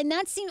 And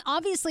that seems,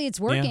 obviously it's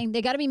working. Yeah.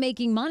 They got to be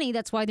making money.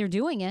 That's why they're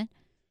doing it.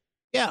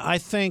 Yeah, I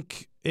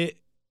think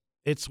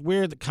it's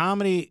weird. The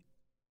comedy,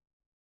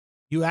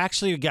 you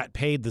actually got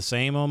paid the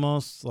same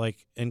almost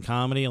like in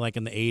comedy, like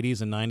in the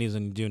 80s and 90s,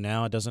 and you do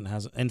now.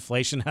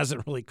 Inflation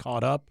hasn't really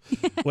caught up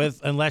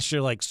with, unless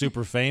you're like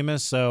super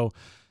famous. So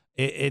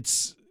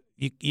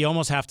you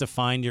almost have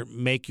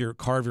to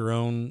carve your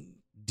own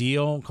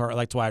deal.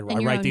 That's why I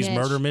write these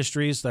murder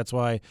mysteries. That's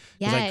why,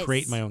 because I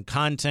create my own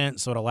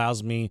content, so it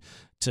allows me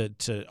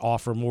to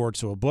offer more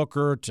to a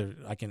booker.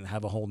 I can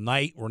have a whole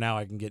night where now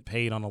I can get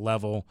paid on a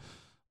level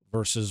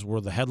versus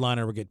where the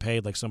headliner would get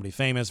paid like somebody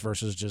famous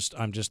versus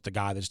I'm just the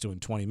guy that's doing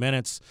 20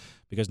 minutes,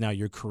 because now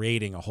you're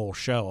creating a whole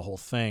show, a whole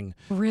thing.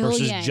 Brilliant.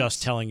 Versus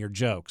just telling your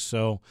jokes.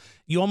 So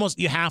you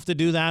have to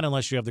do that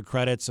unless you have the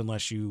credits,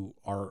 unless you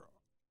are.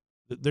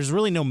 There's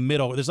really no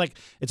middle.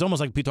 It's almost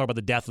like people talk about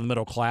the death of the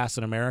middle class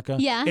in America.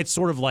 Yeah. It's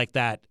sort of like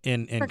that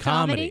in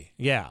comedy.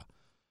 Yeah.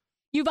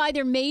 You've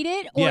either made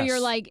it or Yes. you're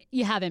like,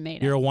 you haven't made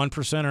it. You're a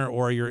 1%er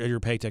or you're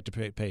paycheck to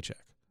paycheck.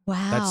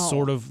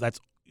 Wow. That's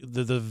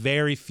the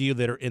very few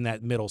that are in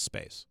that middle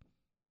space.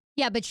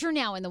 Yeah, but you're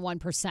now in the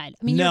 1%. I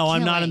mean, no,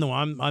 I'm not in the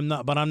I'm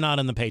not, but I'm not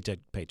in the paycheck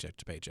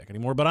to paycheck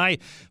anymore. But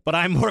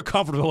I'm more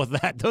comfortable with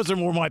that. Those are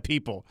more my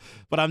people.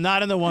 But I'm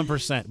not in the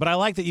 1%. But I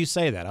like that you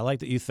say that. I like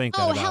that you think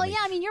that. Oh, about hell me. yeah!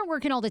 I mean, you're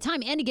working all the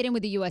time, and to get in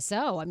with the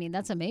USO. I mean,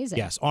 that's amazing.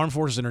 Yes, Armed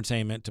Forces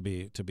Entertainment to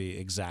be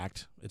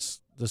exact. It's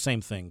the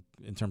same thing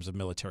in terms of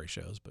military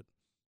shows. But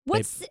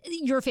what's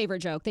your favorite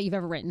joke that you've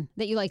ever written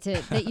that you like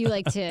to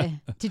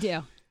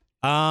do?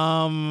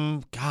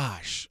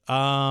 Gosh,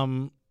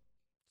 a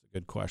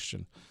good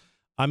question.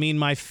 I mean,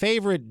 my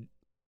favorite,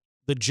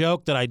 the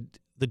joke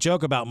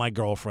about my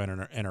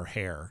girlfriend and her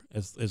hair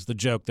is the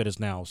joke that is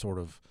now sort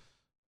of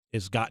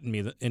has gotten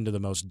me into the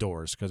most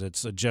doors, because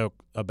it's a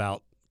joke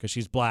about, because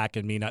she's black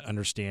and me not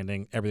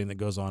understanding everything that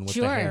goes on with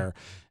the hair,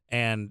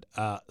 and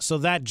so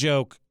that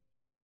joke,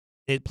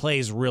 it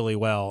plays really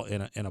well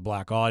in a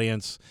black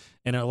audience,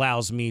 and it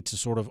allows me to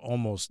sort of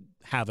almost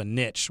have a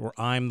niche where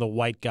I'm the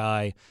white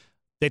guy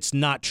that's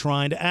not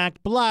trying to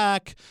act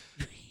black.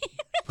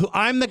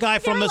 I'm the guy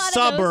from the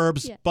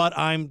suburbs, but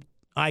I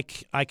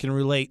can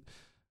relate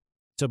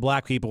to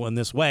black people in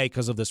this way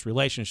because of this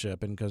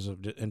relationship and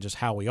and just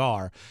how we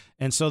are.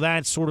 And so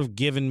that's sort of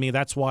given me,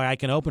 that's why I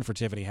can open for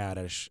Tiffany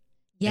Haddish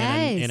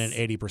in an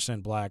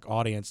 80% black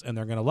audience, and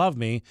they're going to love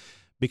me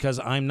because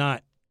I'm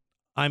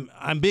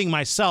being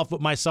myself,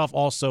 but myself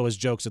also is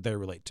jokes that they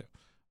relate to.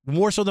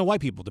 More so than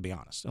white people, to be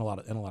honest, in a lot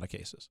of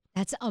cases.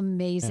 That's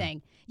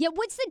amazing. Yeah,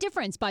 what's the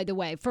difference, by the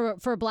way, for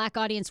a black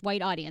audience,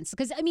 white audience?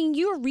 Because, I mean,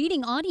 you're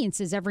reading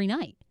audiences every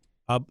night.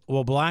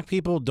 Well, black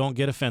people don't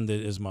get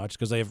offended as much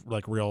because they have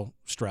like real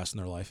stress in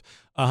their life.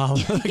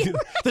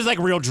 There's like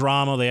real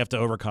drama they have to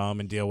overcome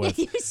and deal with.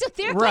 So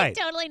they're like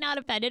totally not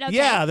offended. Okay.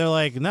 Yeah, they're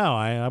like, no,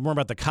 I'm more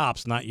about the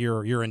cops, not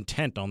your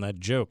intent on that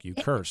joke. You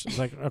curse. It's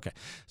like, okay.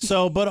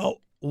 So, but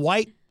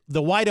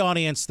the white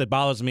audience that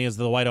bothers me is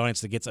the white audience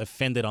that gets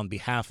offended on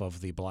behalf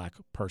of the black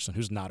person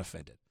who's not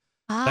offended.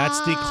 That's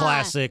the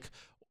classic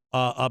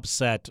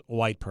upset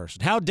white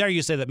person. How dare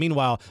you say that?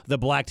 Meanwhile, the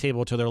black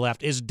table to their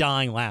left is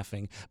dying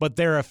laughing, but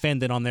they're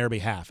offended on their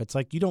behalf. It's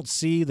like, you don't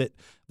see that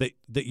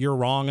you're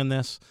wrong in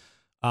this.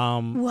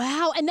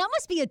 Wow, and that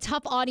must be a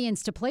tough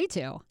audience to play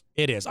to.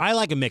 It is. I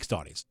like a mixed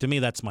audience. To me,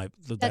 that's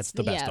the best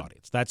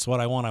audience. That's what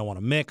I want. I want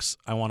a mix.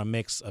 I want a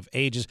mix of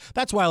ages.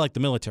 That's why I like the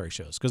military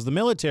shows, because the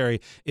military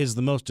is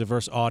the most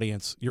diverse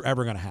audience you're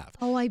ever going to have.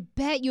 Oh, I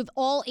bet. You have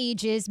all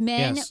ages,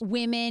 men,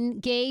 women,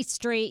 gay,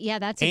 straight. Yeah,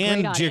 that's a great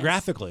audience. And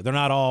geographically, they're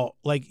not all,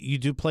 like you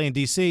do play in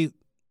D.C.,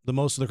 the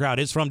most of the crowd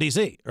is from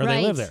D.C. or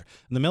they live there.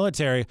 In the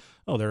military,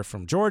 they're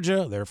from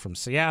Georgia, they're from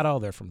Seattle,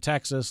 they're from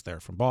Texas, they're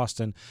from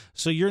Boston.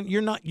 So you're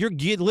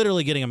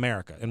literally getting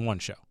America in one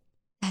show.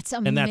 That's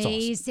And that's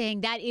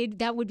amazing.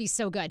 That would be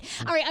so good.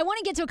 All right, I want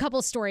to get to a couple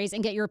of stories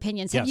and get your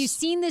opinions. Have Yes. you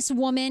seen this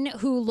woman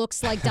who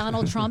looks like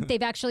Donald Trump?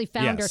 They've actually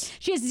found Yes. her.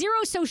 She has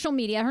zero social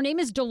media. Her name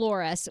is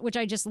Dolores, which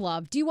I just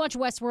love. Do you watch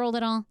Westworld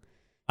at all?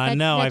 I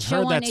know. That I've show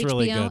heard on that's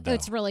really HBO. good, though.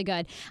 It's really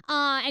good.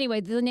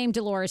 Anyway, the name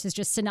Dolores is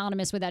just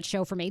synonymous with that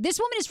show for me. This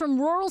woman is from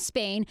rural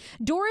Spain,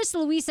 Doris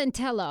Luis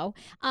Antelo.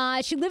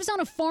 She lives on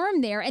a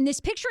farm there, and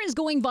this picture is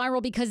going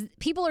viral because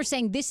people are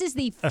saying this is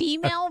the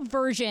female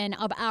version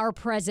of our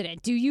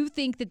president. Do you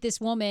think that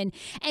this woman,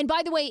 and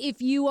by the way,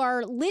 if you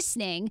are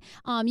listening,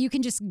 you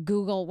can just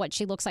Google what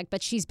she looks like,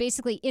 but she's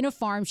basically in a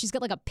farm. She's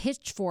got like a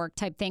pitchfork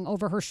type thing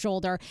over her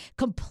shoulder,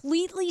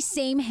 completely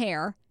same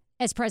hair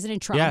as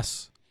President Trump.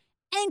 Yes.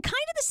 And kind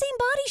of the same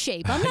body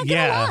shape. I'm not going to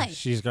Yeah, lie.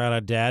 she's got a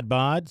dad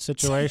bod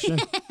situation.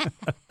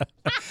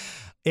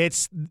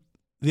 It's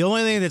the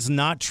only thing that's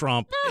not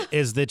Trump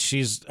is that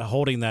she's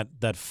holding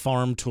that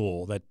farm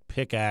tool, that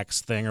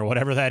pickaxe thing or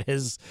whatever that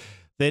is,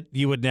 that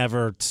you would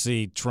never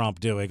see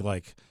Trump doing.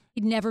 Like,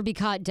 He'd never be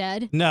caught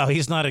dead. no,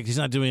 he's not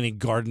doing any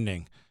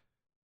gardening.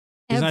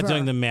 He's not Ever.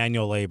 doing the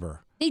manual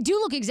labor. They do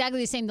look exactly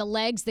the same. The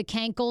legs, the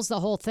cankles, the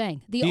whole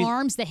thing. The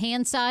arms, the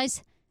hand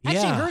size.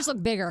 Actually, Yeah. hers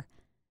look bigger.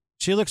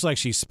 She looks like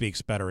she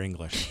speaks better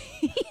English.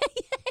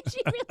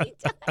 She really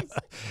does.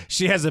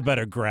 She has a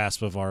better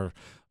grasp of our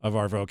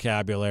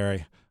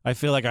vocabulary. I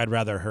feel like I'd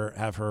rather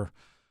have her,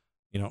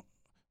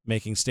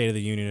 making State of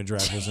the Union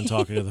addresses and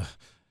talking to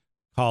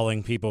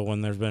calling people when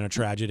there's been a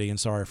tragedy and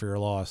sorry for your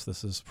loss.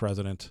 This is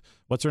President.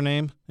 What's her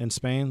name in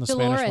Spain? The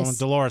Dolores. Spanish woman,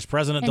 Dolores.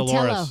 President Antelo.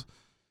 Dolores.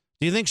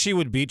 Do you think she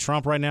would beat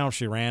Trump right now if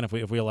she ran? If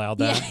we allowed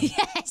that?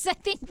 Yes, I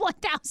think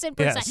 1,000%.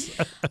 Yes.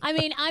 I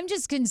mean, I'm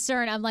just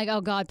concerned. I'm like,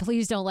 oh God,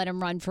 please don't let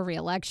him run for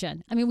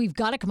re-election. I mean, we've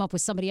got to come up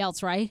with somebody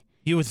else, right?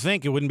 You would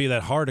think it wouldn't be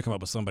that hard to come up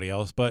with somebody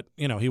else, but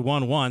he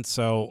won once,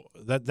 so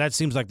that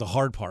seems like the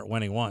hard part.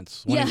 Winning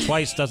once, winning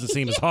twice doesn't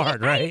seem as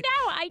hard, right?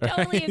 I know. I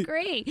totally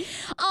agree.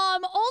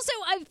 Also,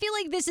 I feel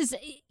like this is,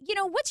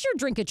 what's your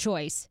drink of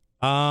choice?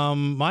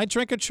 My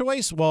drink of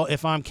choice. Well,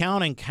 if I'm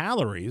counting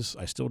calories,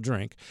 I still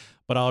drink,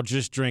 but I'll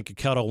just drink a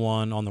Kettle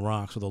One on the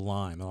rocks with a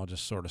lime, and I'll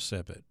just sort of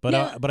sip it. But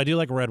I do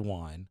like red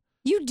wine.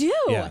 You do?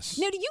 Yes.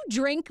 Now, do you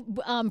drink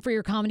for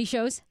your comedy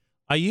shows?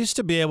 I used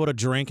to be able to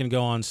drink and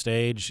go on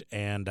stage,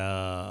 and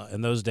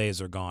those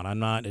days are gone. I'm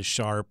not as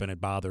sharp, and it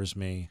bothers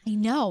me. I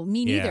know,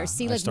 me neither. Yeah,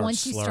 See, I like start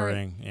once you start,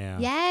 slurring, yeah.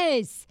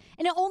 yes,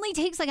 and it only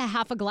takes like a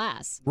half a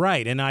glass.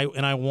 Right, and I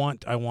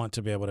want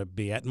to be able to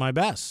be at my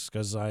best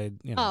because at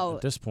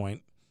this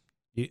point,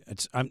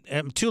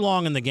 I'm too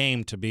long in the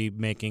game to be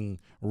making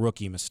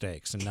rookie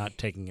mistakes and not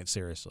taking it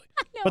seriously.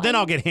 But then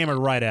I'll get hammered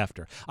right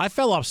after. I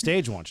fell off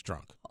stage once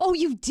drunk. Oh,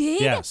 you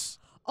did? Yes.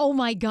 Oh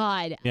my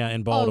God. Yeah,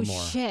 in Baltimore.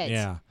 Oh shit.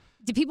 Yeah.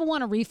 Did people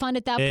want a refund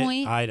at that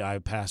point? I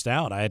passed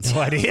out. I had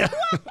no idea.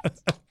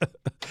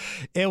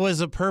 It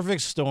was a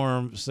perfect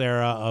storm,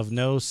 Sarah, of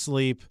no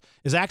sleep.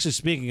 Is actually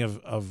speaking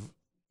of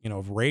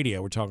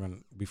radio. We're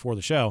talking before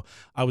the show.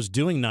 I was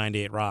doing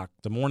 98 Rock,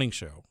 the morning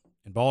show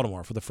in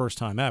Baltimore for the first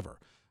time ever.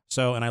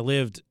 So, and I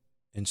lived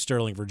in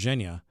Sterling,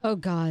 Virginia. Oh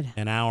God.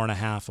 An hour and a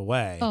half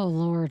away. Oh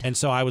Lord. And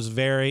so I was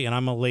and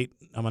I'm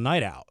a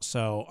night out.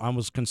 So I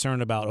was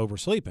concerned about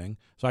oversleeping.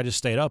 So I just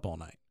stayed up all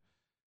night.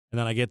 And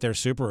then I get there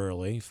super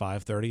early,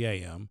 5:30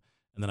 a.m.,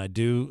 and then I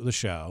do the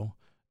show.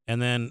 And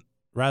then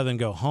rather than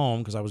go home,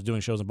 because I was doing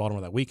shows in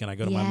Baltimore that weekend, I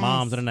go to my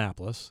mom's in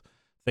Annapolis,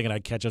 thinking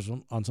I'd catch us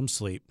on some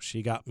sleep.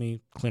 She got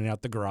me cleaning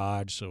out the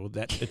garage, so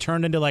that it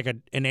turned into like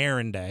an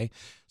errand day.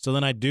 So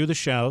then I do the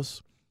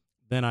shows.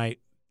 Then I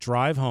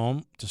drive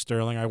home to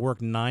Sterling. I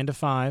work 9 to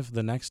 5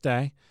 the next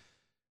day.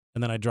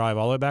 And then I drive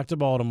all the way back to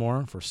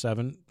Baltimore for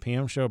 7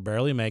 p.m. show,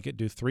 barely make it,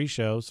 do 3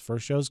 shows.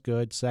 First show's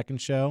good.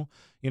 Second show,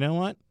 you know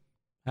what?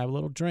 Have a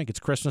little drink. It's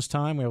Christmas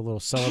time. We have a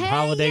little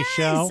holiday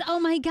show. Oh,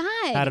 my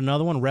God. Had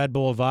another one, Red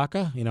Bull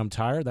vodka. I'm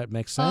tired. That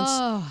makes sense.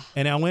 Oh.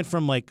 And I went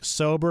from like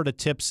sober to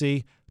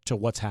tipsy to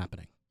what's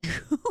happening.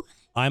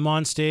 I'm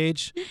on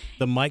stage.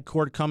 The mic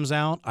cord comes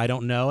out. I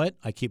don't know it.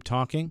 I keep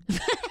talking.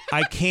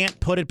 I can't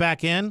put it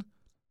back in.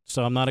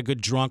 So I'm not a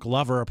good drunk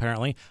lover,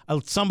 apparently.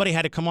 Somebody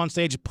had to come on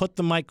stage and put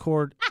the mic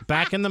cord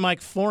back in the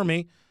mic for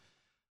me.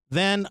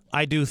 Then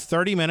I do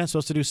 30 minutes,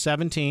 supposed to do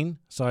 17,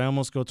 so I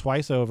almost go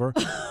twice over.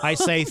 I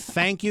say,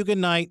 thank you, good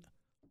night,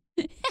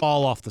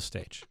 fall off the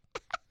stage.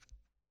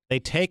 They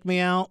take me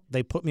out.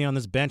 They put me on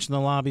this bench in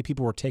the lobby.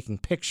 People were taking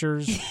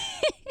pictures.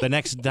 The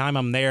next time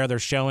I'm there, they're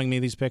showing me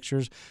these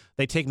pictures.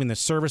 They take me in the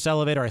service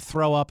elevator. I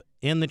throw up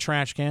in the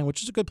trash can,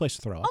 which is a good place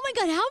to throw up. Oh, my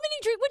God. How many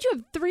drinks? Would you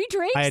have 3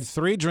 drinks? I had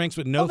 3 drinks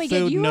with no oh my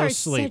food, God, you no are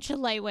sleep. Such a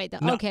lightweight, though.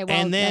 No, okay,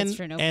 well, that's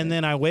true. No and food.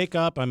 then I wake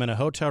up. I'm in a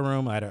hotel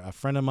room. I had a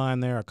friend of mine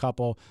there, a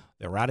couple.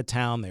 They were out of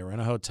town. They were in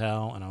a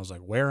hotel. And I was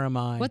like, where am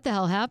I? What the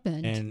hell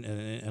happened?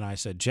 And I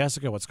said,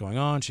 Jessica, what's going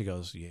on? She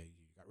goes, yeah, you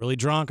got really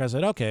drunk. I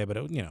said, okay, but,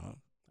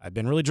 I've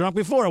been really drunk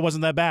before. It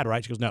wasn't that bad,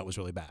 right? She goes, no, it was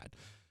really bad.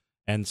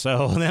 And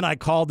so then I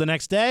called the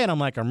next day, and I'm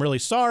like, I'm really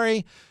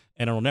sorry,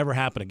 and it'll never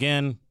happen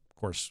again. Of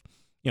course,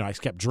 I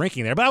kept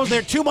drinking there, but I was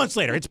there 2 months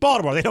later. It's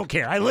Baltimore. They don't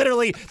care.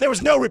 There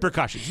was no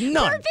repercussions.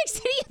 None. Perfect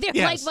city. They're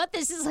Yes. like, what?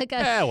 This is like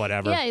a...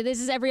 whatever. Yeah, this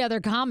is every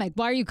other comic.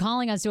 Why are you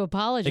calling us to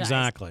apologize?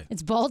 Exactly.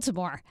 It's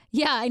Baltimore.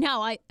 Yeah, I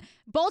know.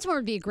 Baltimore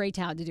would be a great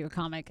town to do a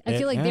comic. I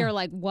feel like they're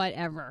like,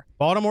 whatever.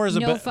 Baltimore is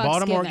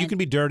Baltimore, you can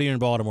be dirtier in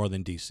Baltimore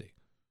than D.C.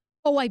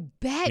 Oh, I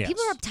bet. Yes.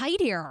 People are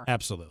uptight here.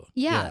 Absolutely.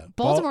 Yeah.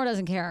 Baltimore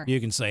doesn't care. You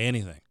can say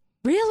anything.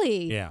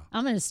 Really? Yeah.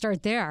 I'm going to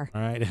start there.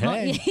 All right.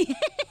 Hey.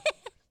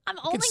 I'm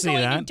only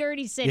going to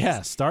dirty cities.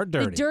 Yeah, start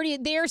dirty.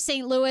 They're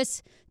St.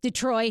 Louis,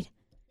 Detroit.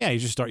 Yeah, you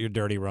just start your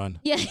dirty run.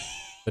 Yeah.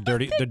 The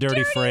dirty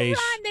phrase.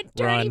 The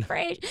dirty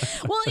phrase.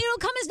 Well,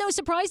 come as no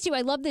surprise to you.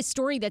 I love this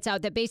story that's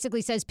out that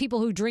basically says people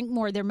who drink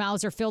more, their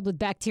mouths are filled with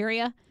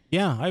bacteria.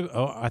 Yeah,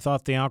 I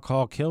thought the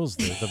alcohol kills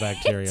the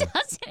bacteria. It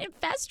doesn't. It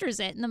festers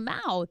it in the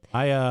mouth.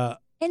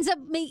 Ends up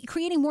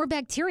creating more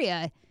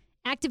bacteria.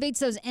 Activates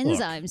those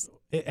enzymes.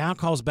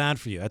 Alcohol's bad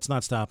for you. That's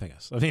not stopping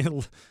us. I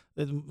mean,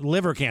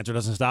 liver cancer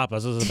doesn't stop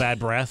us. This is a bad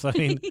breath. I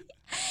mean, yeah,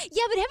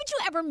 but haven't you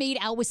ever made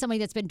out with somebody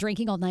that's been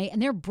drinking all night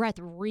and their breath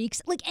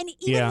reeks? And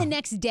even the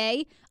next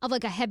day of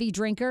like a heavy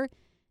drinker.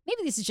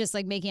 Maybe this is just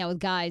like making out with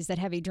guys that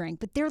heavy drink,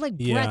 but their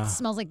breath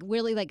smells like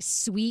really like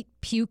sweet,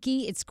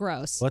 pukey. It's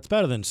gross. Well, it's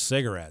better than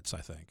cigarettes,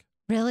 I think.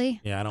 Really?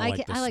 Yeah, I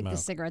like the I like smoke. the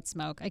cigarette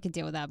smoke. I could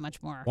deal with that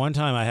much more. One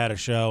time I had a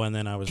show, and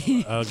then I was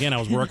I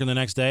was working the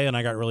next day, and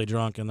I got really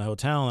drunk in the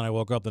hotel, and I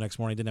woke up the next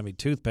morning, didn't have any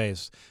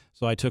toothpaste,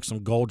 so I took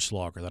some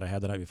Goldschlager that I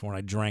had the night before, and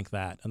I drank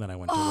that, and then I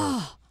went to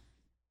work.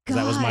 God.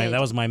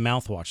 That was my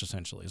mouthwash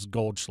essentially. It's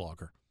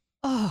Goldschlager.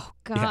 Oh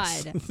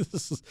God.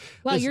 Yes.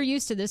 Well, you're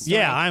used to this story.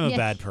 Yeah, I'm a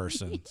bad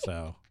person,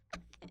 so.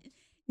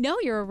 No,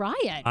 you're a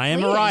riot. I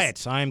am a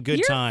riot. I am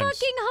good times. You're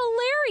fucking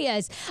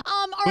hilarious.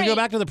 All Can we go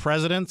back to the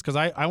presidents? Because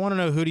I want to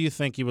know, who do you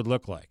think you would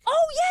look like?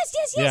 Oh,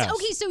 yes. Yes.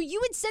 Okay, so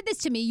you had said this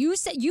to me. You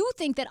said you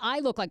think that I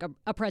look like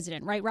a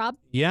president, right, Rob?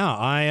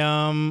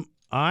 Yeah,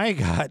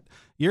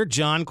 you're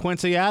John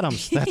Quincy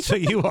Adams. That's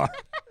what you are.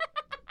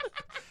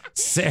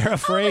 Sarah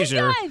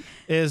Fraser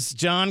is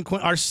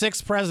our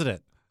sixth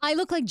president. I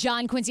look like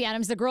John Quincy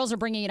Adams. The girls are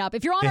bringing it up.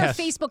 If you're on our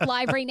Facebook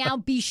Live right now,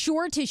 be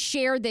sure to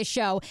share this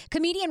show.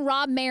 Comedian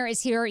Rob Maher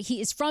is here.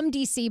 He is from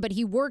D.C., but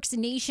he works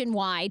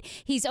nationwide.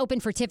 He's open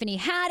for Tiffany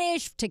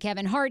Haddish, to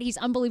Kevin Hart. He's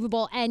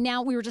unbelievable. And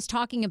now we were just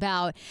talking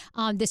about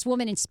this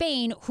woman in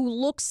Spain who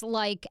looks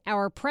like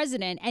our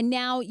president. And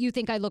now you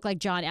think I look like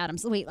John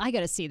Adams. Wait, I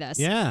got to see this.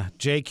 Yeah,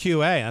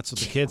 JQA. That's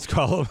what the kids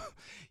call him.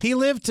 He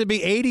lived to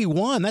be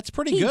 81. That's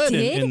pretty good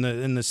in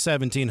the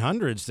 1700s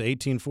to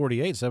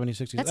 1848,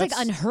 1760s. That's like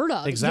unheard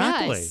of.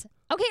 Exactly. Yes.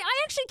 Okay,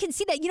 I actually can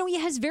see that. He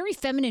has very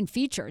feminine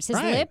features. His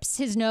lips,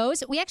 his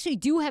nose. We actually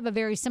do have a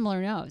very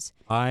similar nose.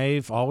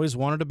 I've always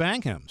wanted to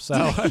bang him. So,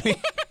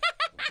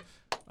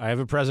 I have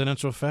a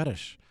presidential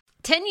fetish.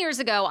 10 years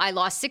ago, I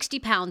lost 60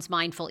 pounds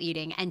mindful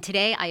eating, and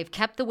today I have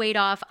kept the weight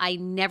off. I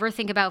never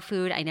think about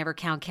food. I never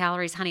count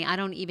calories. Honey, I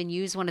don't even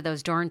use one of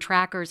those darn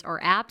trackers or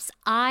apps.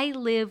 I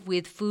live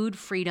with food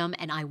freedom,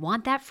 and I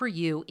want that for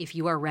you if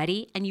you are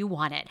ready and you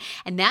want it.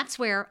 And that's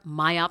where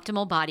My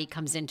Optimal Body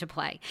comes into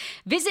play.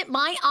 Visit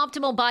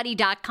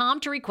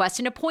myoptimalbody.com to request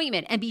an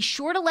appointment, and be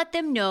sure to let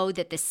them know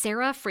that the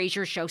Sarah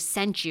Fraser Show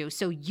sent you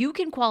so you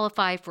can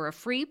qualify for a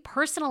free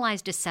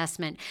personalized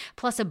assessment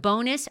plus a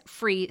bonus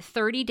free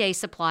 30-day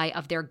supply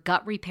of their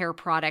gut repair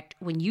product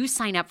when you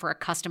sign up for a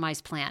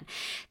customized plan.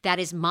 That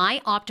is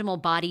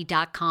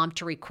myoptimalbody.com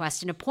to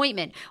request an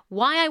appointment.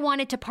 Why I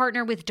wanted to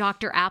partner with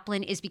Dr.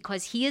 Applin is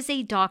because he is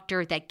a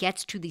doctor that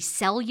gets to the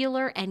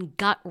cellular and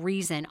gut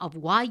reason of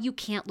why you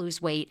can't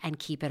lose weight and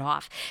keep it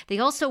off. They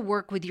also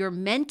work with your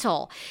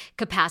mental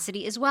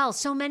capacity as well.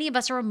 So many of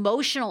us are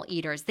emotional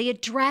eaters. They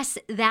address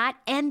that,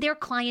 and their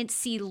clients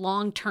see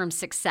long-term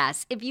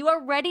success. If you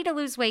are ready to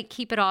lose weight,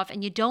 keep it off,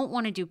 and you don't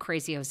want to do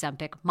crazy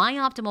Ozempic,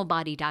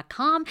 myoptimalbody.com,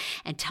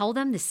 and tell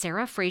them the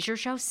Sarah Fraser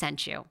Show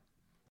sent you.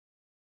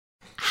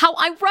 How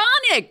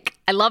ironic!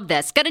 I love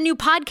this. Got a new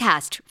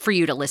podcast for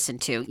you to listen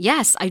to.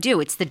 Yes, I do.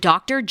 It's the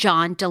Dr.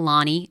 John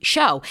Delaney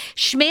Show.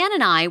 Schman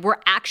and I were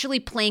actually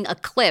playing a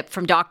clip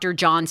from Dr.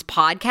 John's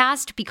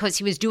podcast because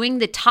he was doing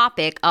the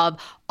topic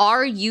of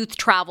are youth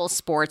travel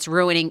sports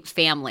ruining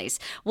families?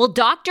 Well,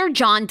 Dr.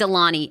 John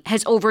Delaney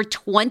has over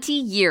 20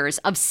 years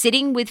of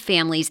sitting with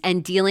families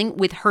and dealing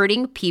with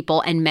hurting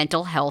people and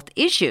mental health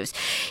issues.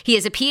 He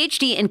has a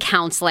PhD in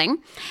counseling.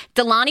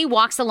 Delaney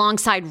walks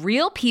alongside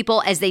real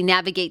people as they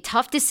navigate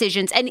tough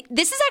decisions. And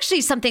this is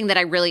actually something that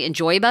I really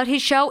enjoy about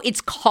his show. It's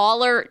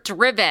caller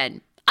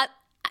driven.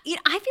 I feel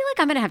like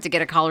I'm going to have to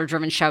get a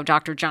caller-driven show,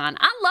 Dr. John.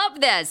 I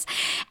love this.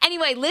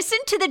 Anyway, listen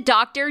to the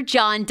Dr.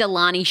 John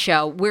Delaney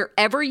Show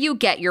wherever you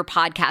get your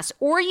podcasts,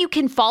 or you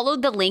can follow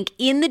the link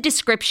in the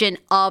description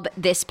of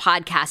this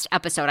podcast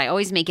episode. I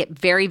always make it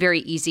very,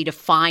 very easy to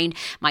find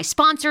my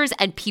sponsors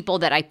and people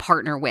that I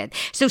partner with.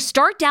 So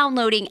start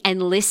downloading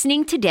and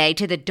listening today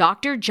to the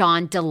Dr.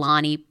 John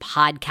Delaney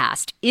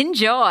podcast.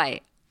 Enjoy.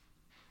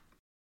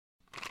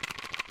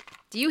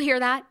 Do you hear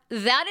that?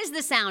 That is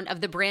the sound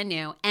of the brand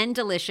new and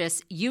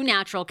delicious Eu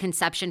Natural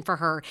Conception for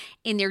Her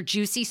in their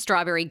juicy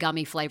strawberry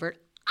gummy flavored.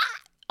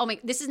 Oh my,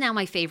 this is now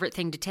my favorite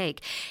thing to take.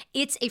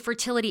 It's a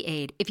fertility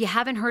aid. If you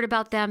haven't heard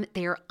about them,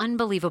 they are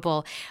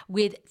unbelievable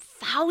with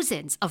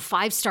thousands of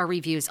 5-star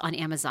reviews on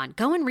Amazon.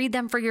 Go and read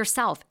them for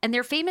yourself. And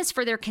they're famous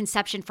for their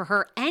conception for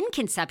her and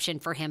conception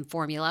for him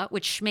formula,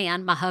 which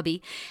Schman, my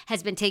hubby,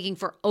 has been taking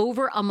for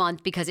over a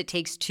month because it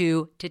takes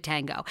 2 to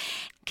tango.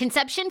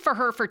 Conception for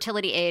Her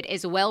fertility aid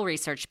is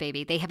well-researched,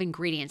 baby. They have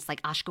ingredients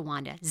like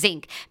ashwagandha,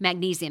 zinc,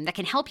 magnesium that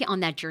can help you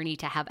on that journey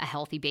to have a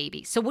healthy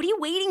baby. So what are you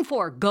waiting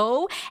for?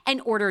 Go and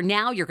order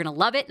now. You're going to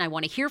love it, and I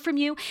want to hear from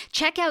you.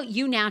 Check out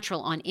You Natural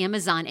on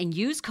Amazon and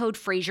use code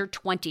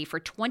Fraser20 for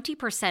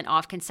 20%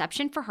 off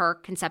Conception for Her,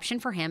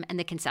 Conception for Him, and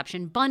the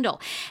Conception Bundle.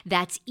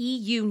 That's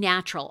EU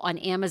Natural on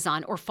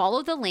Amazon, or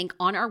follow the link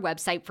on our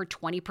website for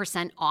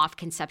 20% off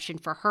Conception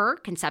for Her,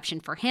 Conception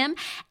for Him,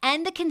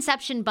 and the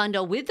Conception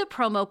Bundle with the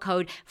promo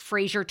code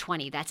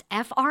Fraser20. That's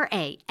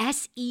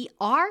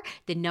FRASER,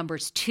 the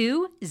numbers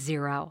 20.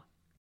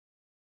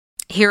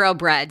 Hero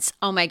Breads.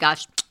 Oh my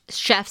gosh.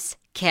 Chef's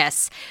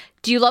kiss.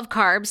 Do you love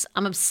carbs?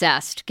 I'm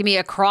obsessed. Give me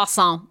a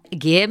croissant.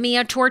 Give me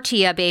a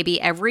tortilla,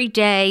 baby, every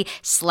day,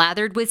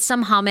 slathered with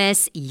some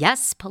hummus.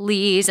 Yes,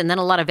 please. And then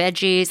a lot of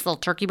veggies, a little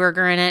turkey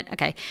burger in it.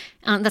 Okay.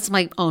 That's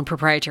my own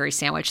proprietary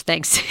sandwich.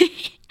 Thanks.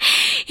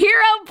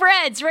 Hero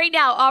Breads right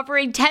now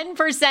offering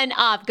 10%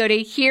 off. Go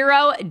to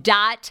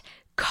hero.co.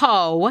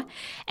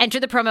 Enter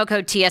the promo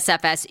code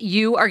TSFS.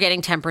 You are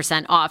getting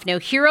 10% off. Now,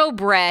 Hero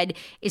Bread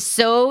is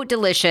so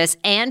delicious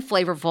and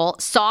flavorful,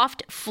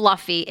 soft,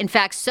 fluffy. In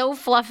fact, so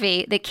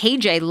fluffy that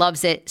KJ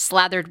loves it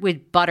slathered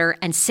with butter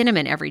and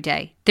cinnamon every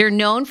day. They're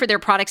known for their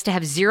products to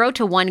have 0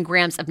 to 1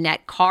 grams of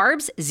net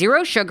carbs,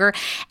 0 sugar,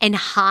 and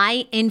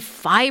high in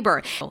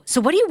fiber.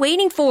 So what are you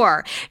waiting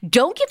for?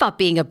 Don't give up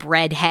being a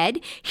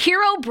breadhead.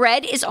 Hero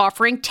Bread is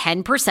offering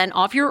 10%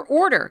 off your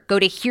order. Go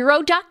to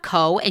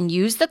hero.co and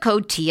use the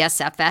code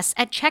TSFS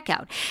at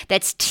checkout.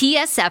 That's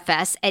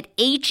TSFS at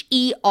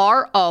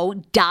HERO.CO.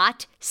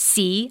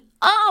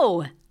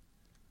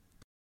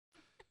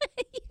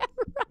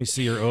 You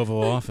see your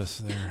Oval Office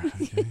there.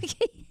 Okay.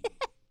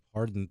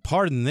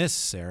 Pardon this,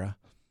 Sarah.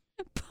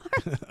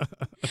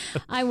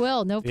 I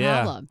will, no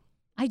problem.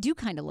 I do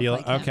kind of look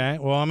like him. Okay.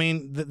 Well, I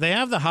mean, they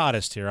have the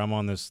hottest here. I'm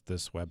on this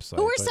website.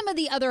 Who are some of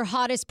the other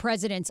hottest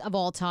presidents of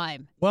all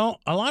time? Well,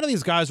 a lot of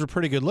these guys were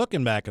pretty good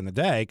looking back in the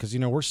day because,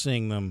 we're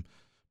seeing them.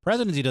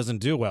 Presidency doesn't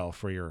do well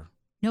for your...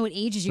 No, it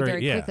ages you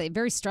very quickly.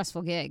 Very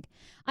stressful gig.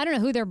 I don't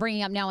know who they're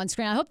bringing up now on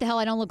screen. I hope the hell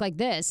I don't look like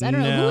this. I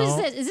don't know. Who is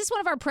this? Is this one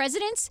of our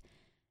presidents?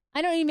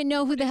 I don't even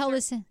know who the hell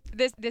this is.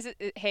 This is,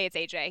 hey, it's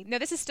AJ. No,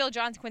 this is still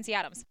John Quincy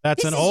Adams.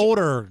 That's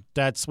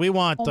we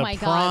want the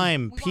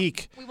prime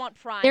peak. We want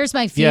prime. There's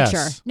my feature.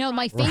 Yes. No,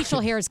 my facial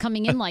hair is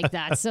coming in like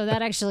that, so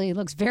that actually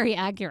looks very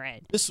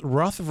accurate. This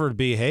Rutherford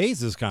B.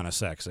 Hayes is kind of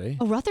sexy.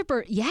 Oh,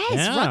 Rutherford. Yes,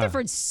 Yeah.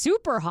 Rutherford's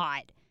super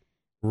hot.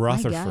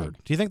 Rutherford.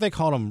 Do you think they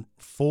called him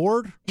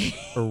Ford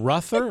or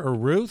Ruther or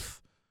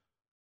Ruth?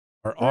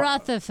 Or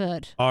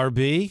Rutherford.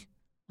 RB?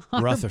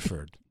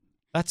 Rutherford.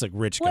 That's a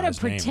rich guy's What a name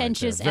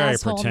pretentious right there. Very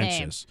asshole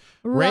pretentious.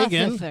 name.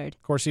 Reagan, Rutherford.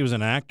 of course, he was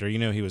an actor. You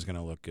knew he was going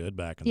to look good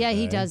back in the day. Yeah,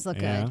 he does look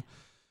good.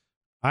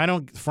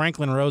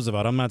 Franklin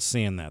Roosevelt, I'm not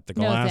seeing that. The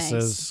No,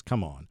 glasses, thanks.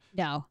 come on.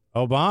 No.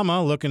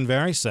 Obama looking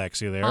very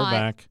sexy there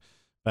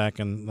back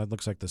in, that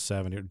looks like the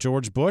 70s.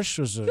 George Bush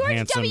was a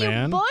handsome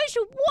man. Bush?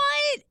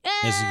 What?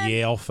 His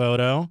Yale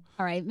photo.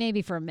 All right,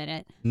 maybe for a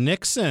minute.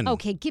 Nixon.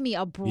 Okay, give me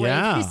a break.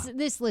 Yeah.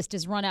 This list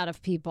is run out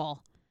of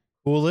people.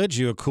 Coolidge,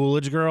 you a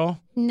Coolidge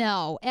girl?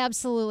 No,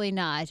 absolutely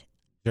not.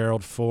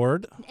 Gerald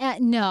Ford.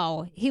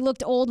 No, he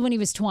looked old when he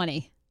was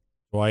 20.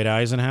 Dwight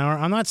Eisenhower.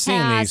 I'm not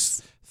seeing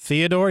these.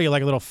 Theodore, you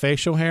like a little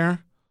facial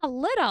hair? A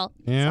little.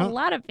 Yeah. It's a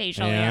lot of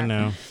facial Yeah, hair. I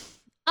know.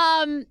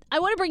 I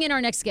want to bring in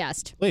our next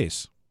guest.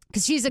 Please.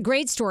 Because she's a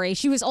great story.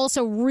 She was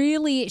also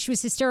she was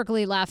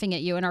hysterically laughing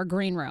at you in our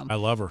green room. I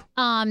love her.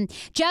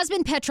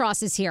 Jasmine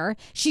Petros is here.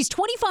 She's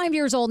 25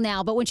 years old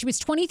now, but when she was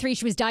 23,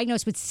 she was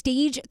diagnosed with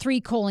stage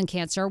 3 colon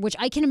cancer, which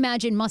I can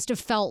imagine must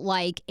have felt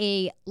like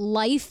a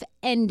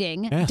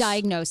life-ending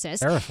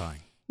diagnosis.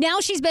 Terrifying. Now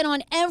she's been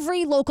on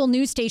every local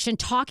news station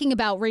talking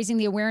about raising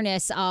the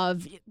awareness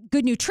of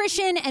good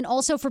nutrition and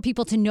also for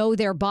people to know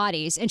their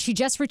bodies. And she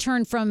just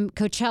returned from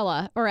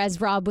Coachella, or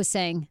as Rob was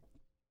saying,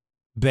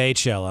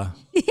 Baychella.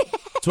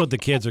 That's what the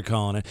kids are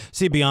calling it.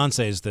 See,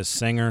 Beyonce is this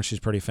singer. She's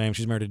pretty famous.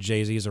 She's married to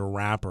Jay-Z. He's a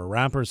rapper.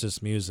 Rapper is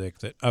this music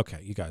that, okay,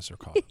 you guys are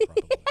calling it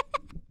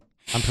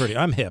probably.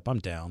 I'm hip. I'm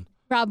down.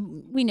 Rob,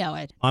 we know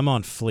it. I'm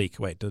on fleek.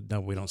 Wait,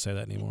 no, we don't say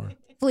that anymore.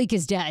 Fleek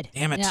is dead.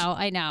 Damn it. No,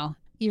 I know.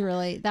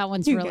 That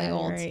one's really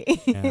old. Right.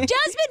 Yeah.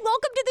 Jasmine,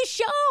 welcome to the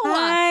show.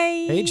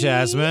 Hi. Hey,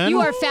 Jasmine. You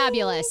are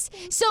fabulous.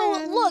 So,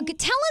 look,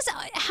 tell us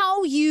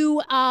how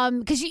you,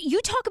 because you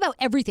talk about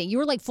everything. You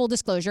were like full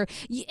disclosure.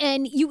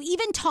 And you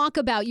even talk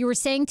about, you were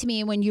saying to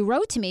me when you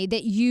wrote to me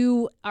that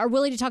you are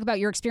willing to talk about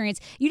your experience.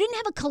 You didn't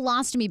have a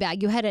colostomy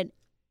bag. You had an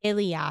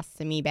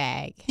ileostomy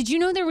bag. Did you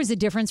know there was a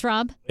difference,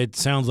 Rob? It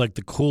sounds like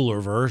the cooler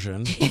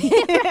version.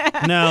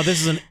 No,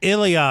 this is an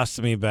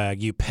ileostomy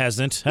bag, you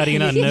peasant. How do you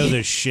not know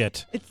this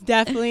shit? It's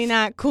definitely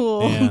not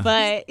cool, Yeah.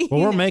 but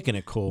Well, we're making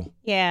it cool.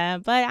 yeah,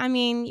 but I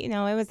mean,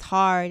 it was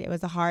hard. It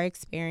was a hard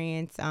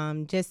experience.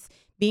 Just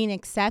being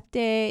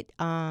accepted,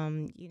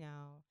 having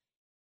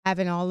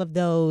all of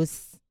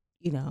those,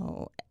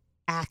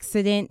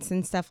 accidents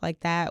and stuff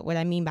like that. What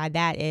I mean by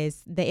that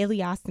is the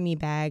ileostomy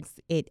bags,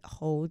 it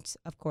holds,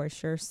 of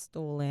course, your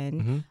stool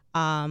in.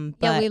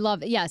 Mm-hmm. Yeah, we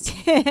love it. Yes.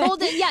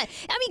 Hold it. Yeah.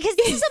 I mean, because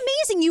this is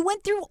amazing. You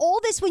went through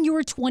all this when you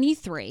were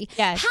 23.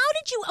 Yes. How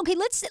did you, okay,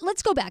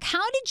 let's go back.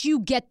 How did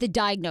you get the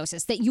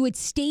diagnosis that you had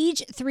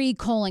stage 3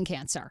 colon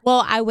cancer?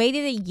 Well, I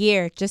waited a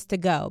year just to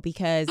go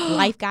because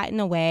life got in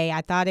the way. I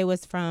thought it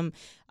was from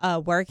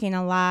working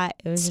a lot.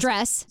 It was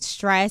stress,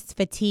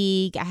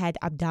 fatigue. I had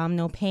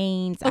abdominal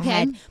pains. Okay. I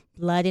had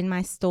blood in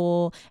my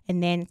stool.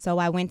 And then, so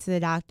I went to the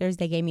doctors.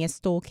 They gave me a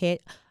stool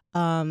kit.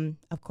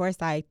 Of course,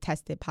 I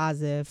tested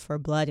positive for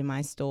blood in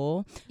my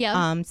stool.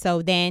 Yeah.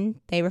 So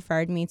then they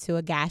referred me to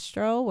a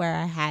gastro where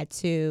I had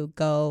to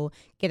go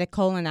get a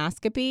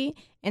colonoscopy.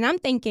 And I'm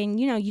thinking,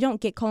 you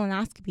don't get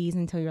colonoscopies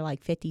until you're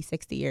like 50,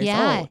 60 years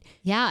old.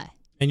 Yeah.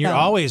 And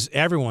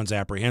everyone's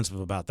apprehensive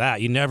about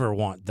that. You never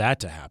want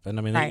that to happen.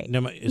 I mean, Right.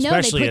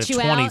 especially put at you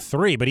out.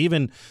 23, but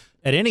even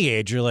at any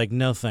age, you're like,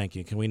 no, thank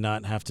you. Can we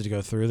not have to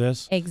go through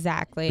this?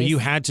 Exactly. But you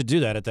had to do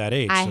that at that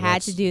age. I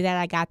had to do that.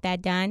 I got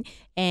that done.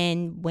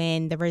 And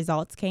when the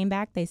results came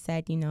back, they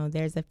said,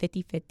 there's a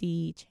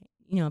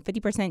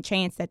 50%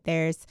 chance that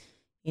there's,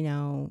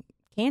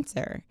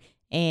 cancer.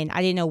 And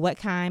I didn't know what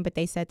kind, but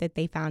they said that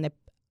they found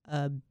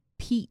a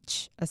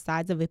peach, a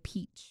size of a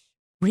peach.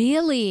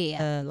 Really?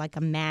 Like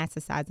a mass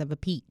the size of a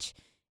peach.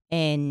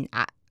 And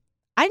I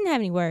didn't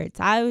have any words.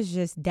 I was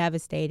just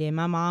devastated.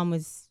 My mom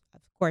was,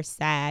 of course,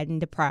 sad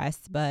and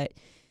depressed, but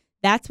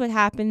that's what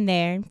happened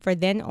there. For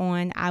then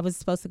on, I was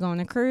supposed to go on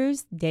a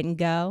cruise, didn't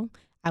go.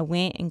 I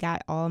went and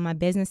got all of my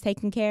business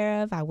taken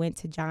care of. I went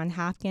to Johns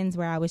Hopkins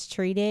where I was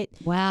treated.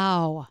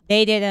 Wow.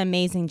 They did an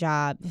amazing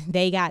job.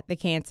 They got the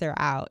cancer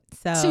out.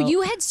 So you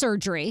had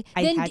surgery.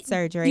 I had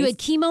surgery. You had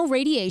chemo,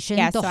 radiation,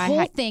 the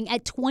whole thing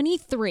at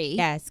 23.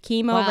 Yes,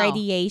 chemo,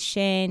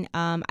 radiation.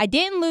 I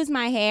didn't lose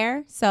my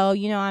hair, so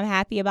I'm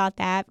happy about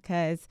that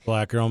because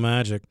Black girl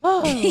magic.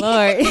 oh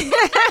Lord,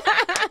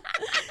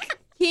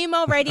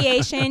 chemo,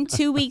 radiation,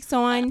 2 weeks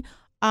on.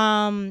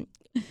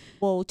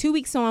 2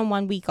 weeks on,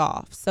 1 week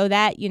off. So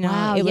that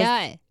wow,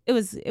 it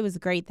was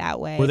great that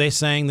way. Were they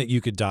saying that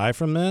you could die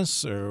from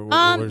this, or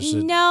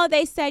no?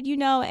 They said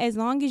as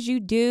long as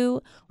you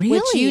do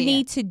what you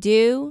need to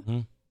do,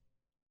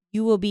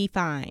 you will be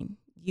fine.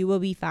 You will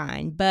be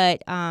fine.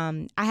 But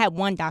I had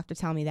one doctor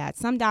tell me that.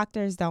 Some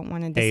doctors don't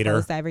want to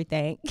disclose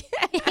everything.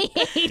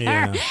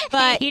 Hater.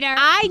 But Hater.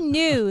 I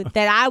knew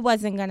that I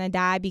wasn't going to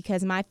die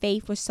because my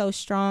faith was so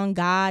strong.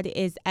 God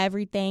is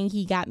everything.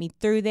 He got me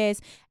through this.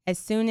 As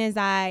soon as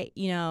I,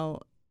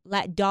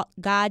 let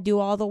God do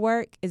all the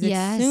work, as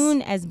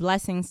soon as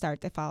blessings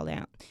start to fall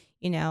down.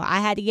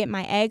 I had to get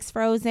my eggs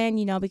frozen,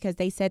 because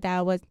they said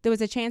that there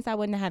was a chance I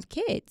wouldn't have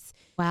kids.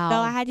 Wow. So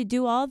I had to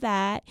do all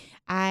that.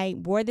 I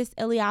wore this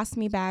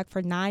ileostomy bag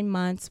for 9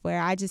 months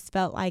where I just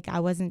felt like I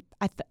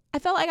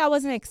felt like I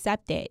wasn't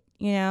accepted,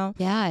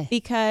 Yeah.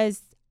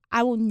 because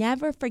I will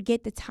never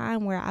forget the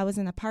time where I was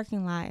in a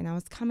parking lot and I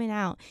was coming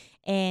out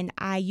and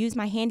I used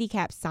my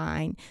handicap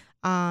sign.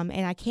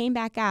 And I came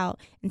back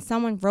out and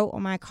someone wrote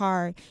on my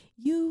car,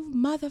 "You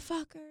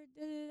motherfucker,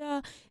 da, da,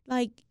 da."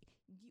 Like,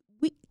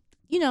 we,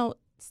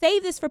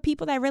 save this for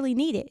people that really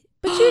need it.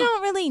 But you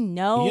don't really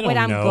know what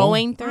I'm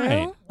going through.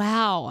 Right.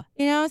 Wow.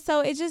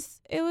 So it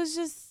was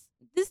just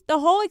the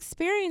whole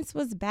experience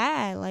was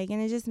bad.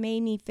 And it just made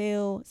me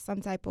feel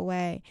some type of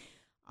way.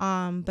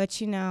 But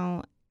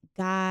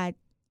God,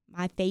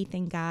 my faith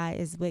in God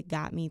is what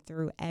got me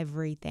through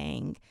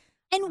everything.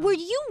 And were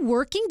you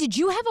working? Did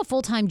you have a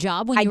full-time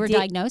job when you were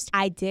diagnosed?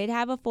 I did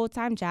have a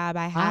full-time job.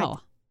 I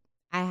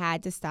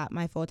had to stop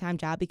my full-time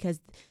job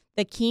because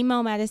the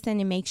chemo medicine,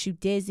 it makes you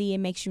dizzy, it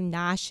makes you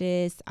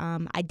nauseous.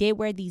 I did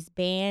wear these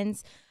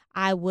bands.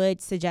 I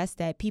would suggest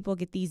that people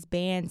get these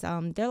bands.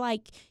 They're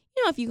like,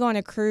 if you go on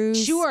a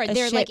cruise. Sure,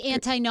 they're like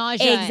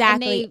anti-nausea.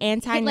 Exactly.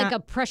 And they hit like a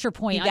pressure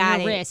point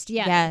on your wrist.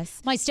 Yeah.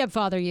 Yes. My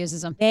stepfather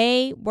uses them.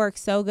 They work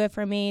so good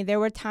for me. There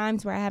were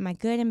times where I had my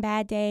good and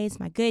bad days,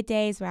 my good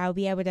days where I would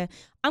be able to,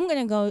 I'm going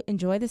to go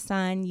enjoy the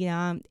sun.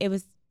 It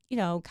was,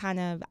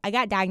 I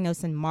got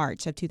diagnosed in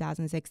March of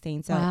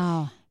 2016. So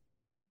wow.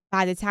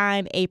 By the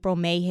time April,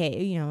 May hit,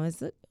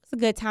 it's a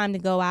good time to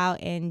go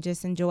out and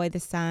just enjoy the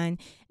sun.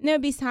 And there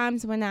would be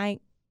times when I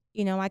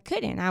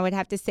couldn't. I would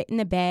have to sit in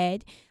the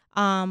bed.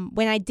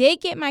 When I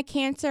did get my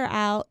cancer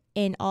out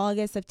in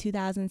August of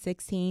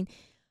 2016,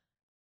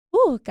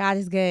 God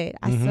is good,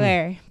 I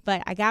swear.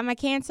 But I got my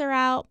cancer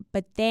out,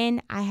 but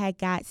then I had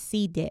got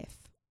C.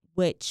 diff,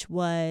 which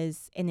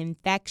was an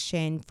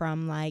infection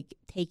from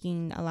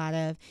taking a lot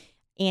of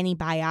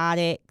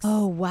antibiotics.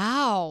 Oh,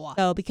 wow.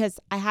 So because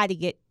I had to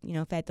get,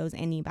 fed those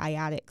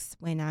antibiotics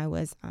when I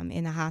was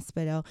in the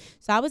hospital.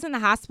 So I was in the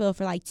hospital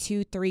for like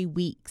 2-3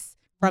 weeks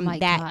from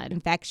that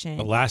infection.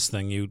 The last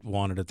thing you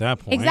wanted at that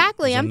point.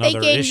 Exactly. I'm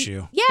another thinking,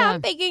 issue.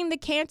 I'm thinking the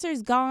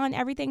cancer's gone.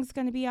 Everything's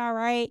going to be all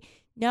right.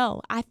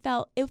 No,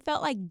 it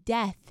felt like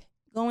death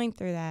going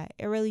through that.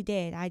 It really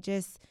did. I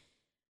just,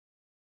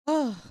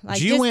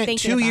 you went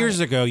 2 years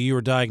ago, you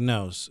were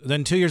diagnosed.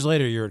 Then 2 years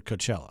later, you're at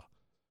Coachella.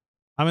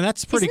 I mean,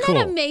 that's pretty cool.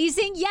 Isn't that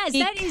amazing? Yes,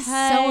 that is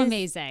so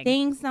amazing.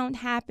 Things don't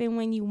happen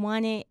when you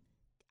want it.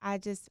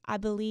 I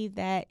believe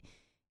that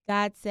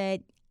God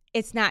said,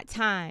 it's not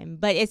time,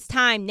 but it's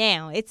time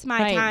now. It's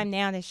my time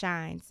now to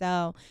shine.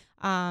 So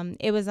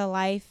it was a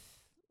life,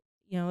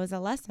 it was a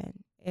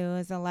lesson. It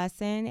was a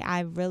lesson.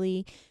 I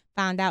really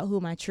found out who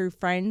my true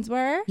friends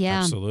were. Yeah,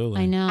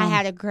 absolutely. I know. I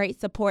had a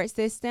great support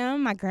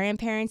system. My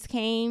grandparents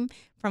came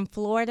from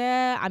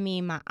Florida. I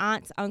mean, my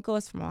aunts,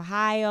 uncles from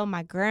Ohio.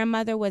 My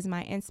grandmother was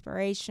my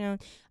inspiration.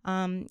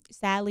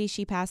 Sadly,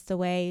 she passed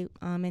away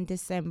in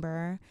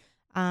December.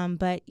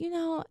 But,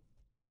 you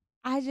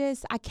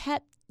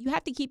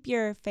have to keep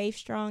your faith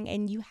strong,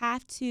 and you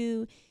have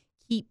to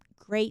keep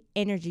great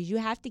energies. You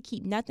have to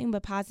keep nothing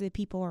but positive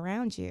people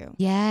around you.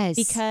 Yes.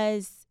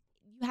 Because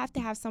you have to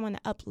have someone to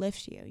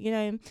uplift you,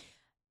 And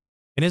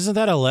isn't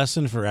that a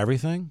lesson for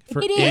everything?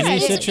 For it is. any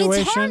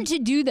situation? It's hard to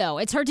do, though.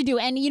 It's hard to do.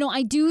 And,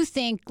 I do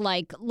think,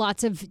 like,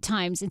 lots of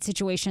times in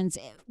situations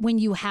when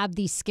you have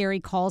these scary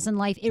calls in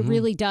life, it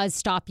really does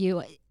stop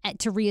you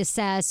to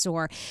reassess,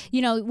 or,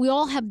 we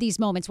all have these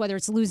moments, whether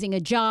it's losing a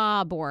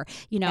job or,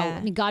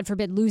 I mean, God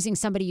forbid, losing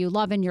somebody you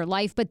love in your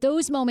life. But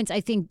those moments, I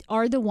think,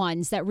 are the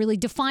ones that really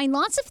define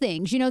lots of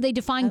things. They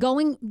define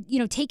going,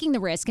 taking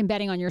the risk and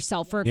betting on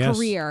yourself for a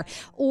career,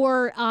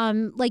 or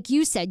like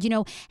you said,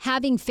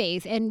 having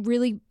faith and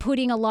really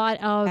putting a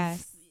lot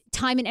of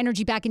time and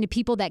energy back into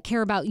people that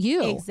care about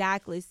you.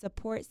 Exactly.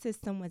 Support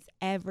system was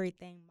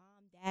everything.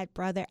 Mom, dad,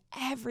 brother,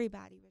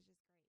 everybody was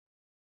just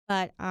great.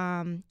 But,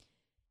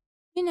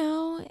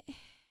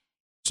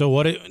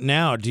 So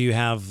now? Do you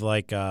have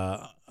like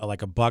a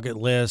bucket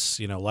list?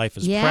 Life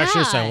is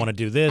precious. I want to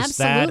do this,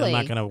 absolutely. that.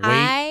 I'm not going to wait.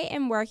 I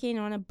am working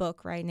on a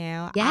book right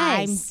now.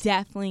 Yes. I'm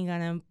definitely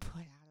going to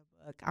put out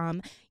a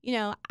book.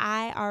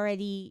 I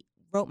already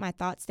wrote my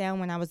thoughts down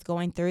when I was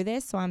going through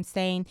this. So I'm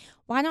saying,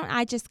 why don't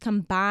I just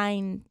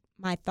combine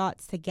my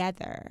thoughts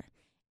together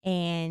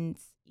and,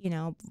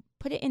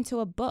 put it into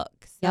a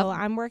book. So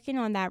I'm working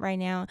on that right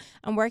now.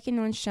 I'm working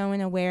on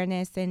showing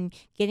awareness and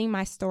getting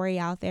my story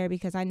out there,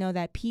 because I know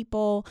that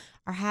people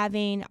are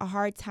having a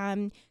hard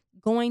time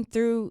going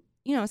through,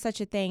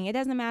 such a thing. It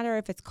doesn't matter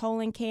if it's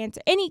colon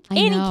cancer, any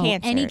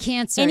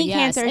cancer,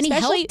 any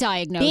health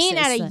diagnosis. Being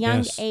at a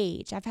young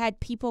age. I've had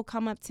people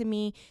come up to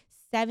me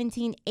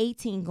 17,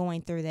 18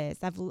 going through this.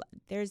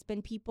 There's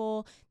been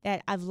people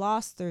that I've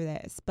lost through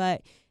this,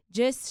 but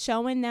just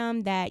showing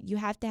them that you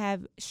have to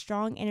have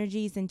strong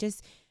energies and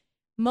just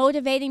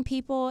motivating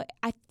people.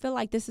 I feel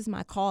like this is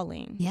my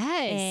calling.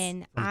 Yes.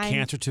 And from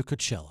cancer to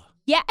Coachella.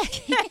 Yeah.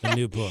 A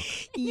new book.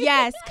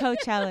 Yes,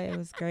 Coachella. It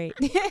was great.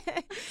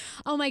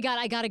 Oh, my God.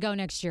 I got to go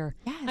next year.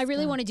 Yes, I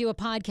really want to do a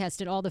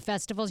podcast at all the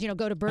festivals.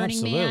 Go to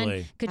Burning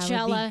Man, Coachella.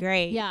 That would be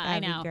great. Yeah,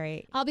 That'd I know. Be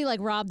great. I'll be like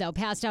Rob, though,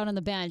 passed out on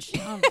the bench.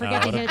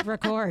 Forget to hit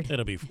record.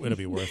 It'll be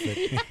worth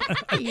it.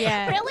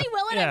 Yeah. Really,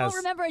 Will? And I won't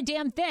remember a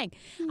damn thing.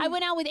 I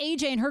went out with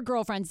AJ and her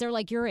girlfriends. They're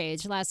like your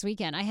age last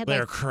weekend.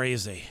 They're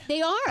crazy.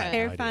 They are.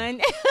 They're fun.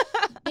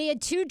 They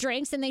had 2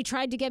 drinks and they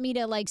tried to get me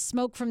to like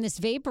smoke from this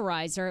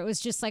vaporizer. It was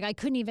just like I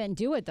couldn't even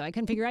do it, though. I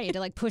couldn't figure out. You had to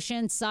like push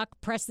in,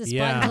 suck, press this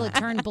button until it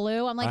turned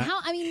blue. I'm like, how?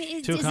 I mean,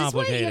 is this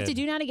what you have to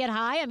do now to get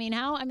high? I mean,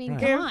 how? I mean,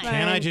 come on.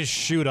 Can I just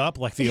shoot up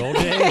like the old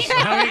days?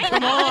 I mean,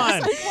 come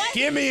on.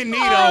 Give me a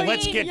needle.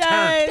 Let's get turned.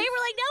 They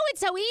were like, no,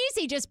 it's so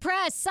easy. Just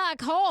press, suck,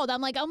 hold.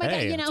 I'm like, oh my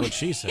God, that's what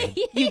she said.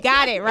 You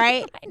got it,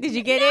 right? Did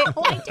you get it?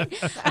 I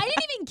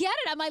didn't even get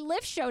it. My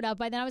lift showed up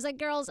by then. I was like,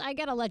 girls, I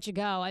got to let you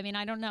go. I mean,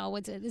 I don't know.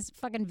 What's this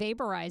fucking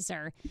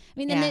vaporizer? I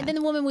mean, then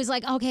the woman was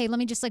like, okay, let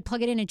me just like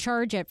plug it in and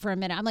charge it for a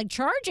minute. I'm like,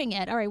 charging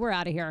it? All right, we're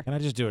out of here. Can I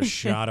just do a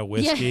shot of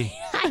whiskey?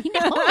 Yeah, I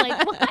know.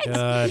 Like, what?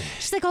 God.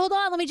 She's like, hold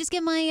on, let me just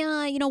get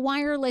my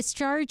wireless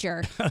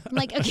charger. I'm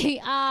like, okay,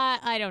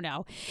 I don't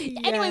know.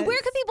 Yes. Anyway, where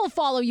can people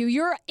follow you?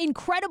 You're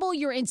incredible.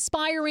 You're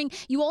inspiring.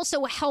 You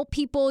also help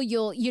people.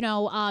 You're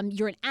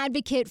an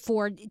advocate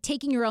for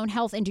taking your own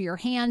health into your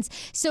hands.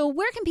 So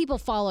where can people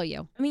follow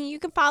you? I mean, you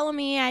can follow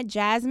me at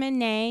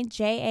Jazzminae,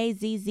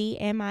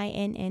 JAZZMINNAE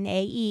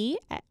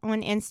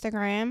on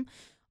Instagram,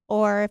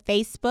 or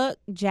Facebook,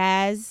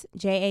 Jazz,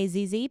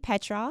 JAZZ,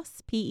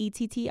 Petros,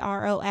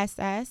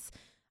 PETTROSS.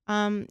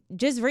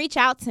 Just reach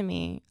out to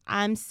me.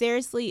 I'm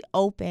seriously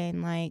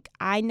open. Like,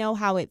 I know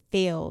how it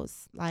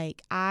feels.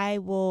 Like,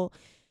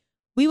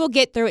 we will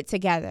get through it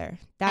together.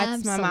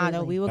 That's my motto.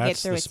 Absolutely. We will That's get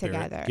through the it spirit.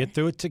 together. Get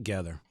through it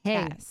together. Hey,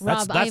 Yes.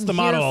 Rob, I That's am the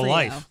motto here of for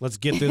life. you. Let's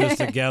get through this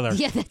together.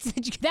 Yeah, that's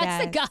the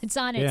Yes. God's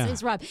on it, Yeah.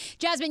 says Rob.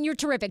 Jasmine, you're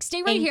terrific. Stay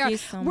right Thank here. you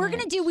so We're much.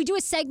 going to we do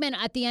a segment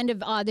at the end of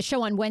the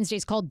show on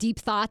Wednesdays called Deep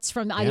Thoughts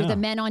from either Yeah. the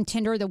men on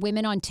Tinder or the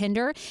women on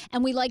Tinder.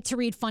 And we like to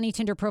read funny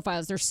Tinder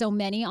profiles. There's so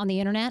many on the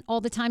internet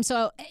all the time.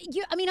 So,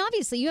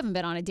 obviously you haven't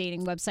been on a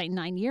dating website in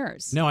 9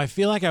 years. No, I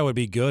feel like I would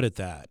be good at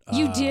that.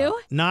 You do?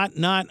 I'm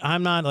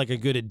not like a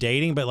good at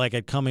dating, but like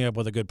at coming up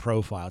with a good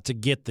profile to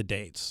get the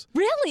dates.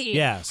 Really?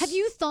 Yes. Have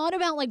you thought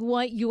about like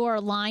what your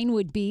line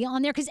would be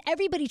on there? Because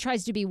everybody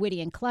tries to be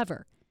witty and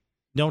clever.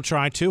 Don't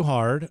try too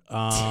hard.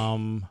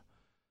 You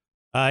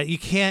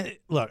can't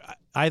look.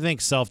 I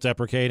think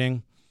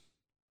self-deprecating.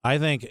 I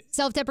think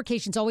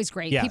Self-deprecation's always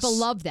great. Yes. People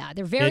love that.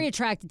 They're very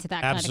attracted to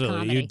that absolutely kind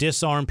of comedy. you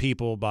disarm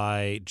people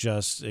by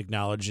just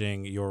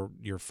acknowledging your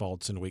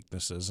faults and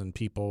weaknesses, and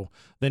people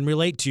then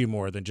relate to you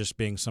more than just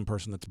being some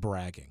person that's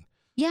bragging.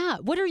 Yeah.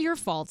 What are your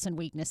faults and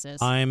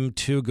weaknesses? I'm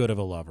too good of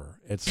a lover.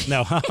 It's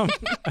no.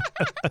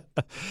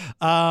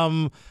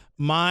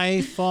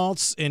 My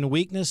faults and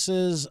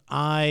weaknesses.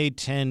 I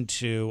tend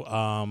to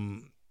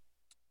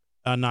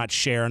not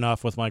share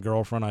enough with my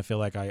girlfriend. I feel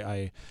like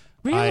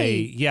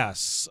Really?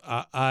 Yes.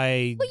 Well,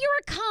 you're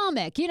a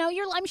comic.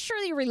 I'm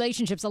sure your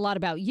relationship's a lot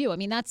about you. I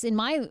mean, that's in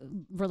my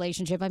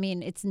relationship. I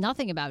mean, it's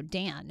nothing about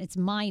Dan. It's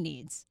my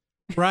needs.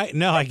 Right.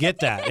 No, I get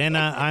that. And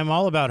I'm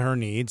all about her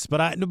needs. But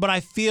I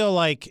feel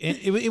like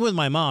it was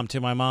my mom, too.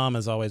 My mom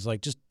is always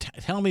like, just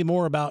tell me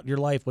more about your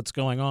life, what's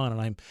going on.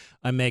 And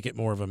I make it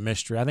more of a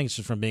mystery. I think it's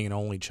just from being an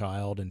only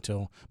child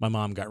until my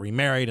mom got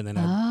remarried. And then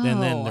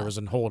then there was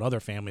a whole other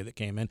family that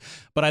came in.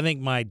 But I think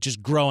my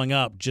just growing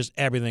up, just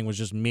everything was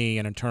just me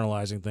and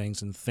internalizing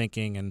things and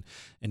thinking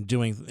and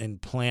doing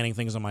and planning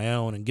things on my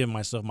own and giving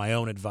myself my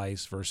own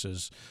advice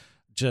versus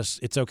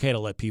just it's okay to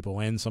let people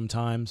in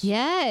sometimes.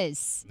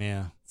 Yes.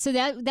 Yeah. So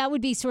that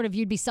would be sort of,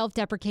 you'd be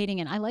self-deprecating,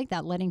 and I like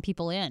that, letting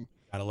people in.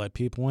 Gotta let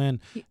people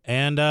in.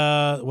 And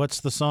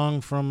what's the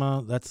song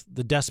from? That's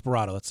the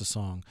Desperado. That's the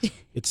song.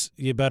 It's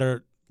you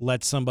better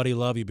let somebody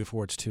love you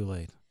before it's too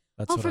late.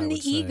 That's what from I the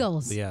would say.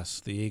 Eagles.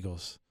 Yes, the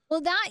Eagles.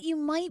 Well, that you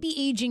might be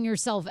aging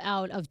yourself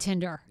out of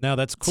Tinder. No,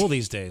 that's cool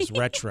these days.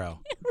 Retro.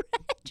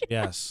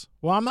 Yes.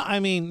 Well, I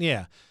mean,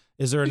 yeah.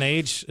 Is there an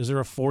age? Is there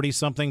a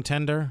 40-something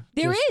Tinder?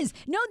 There Just is.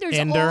 No, there's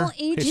Ender? all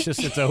age.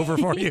 It's over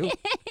for you.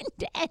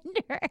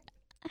 Ender.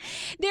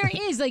 There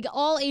is, like,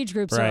 all age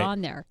groups Right. are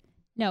on there.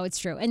 No, it's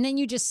true. And then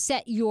you just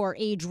set your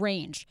age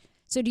range.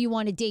 So do you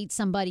want to date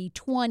somebody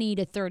 20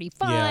 to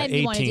 35? Yeah, Do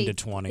you want 18 to date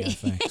 20, I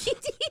think. 18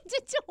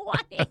 to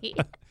 20.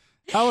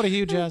 How old are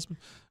you, Jasmine?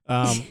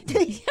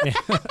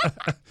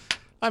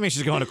 I mean,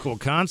 she's going to a cool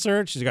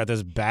concert. She's got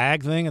this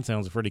bag thing. It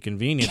sounds pretty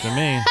convenient to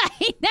me.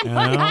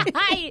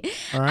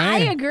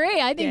 I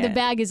agree. I think the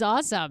bag is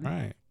awesome.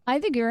 Right. I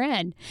think you're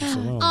in.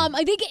 Absolutely.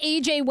 I think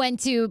AJ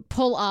went to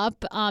pull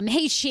up.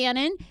 Hey,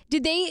 Shannon,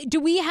 do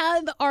we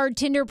have our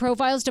Tinder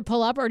profiles to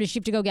pull up, or does she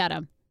have to go get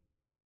them?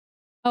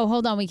 Oh,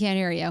 hold on. We can't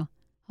hear you.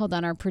 Hold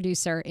on. Our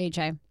producer,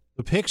 AJ.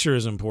 The picture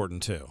is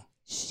important, too.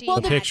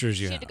 The pictures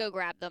you She have. had to go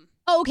grab them.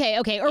 Okay.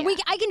 Or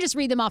I can just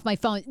read them off my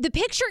phone. The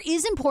picture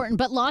is important,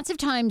 but lots of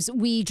times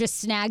we just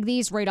snag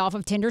these right off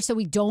of Tinder so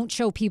we don't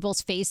show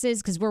people's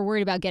faces because we're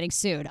worried about getting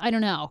sued. I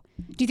don't know.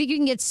 Do you think you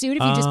can get sued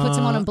if you just put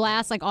someone on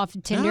blast like off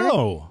of Tinder?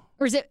 No.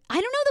 Or is it? I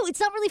don't know though. It's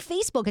not really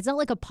Facebook. It's not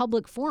like a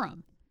public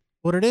forum.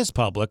 Well, it is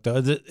public, though.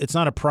 It's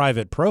not a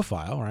private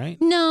profile, right?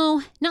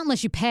 No, not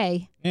unless you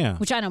pay. Yeah.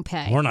 Which I don't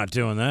pay. We're not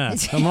doing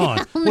that. Come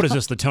on. What is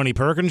this, the Tony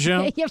Perkins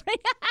show? Yeah,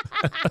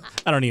 right.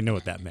 I don't even know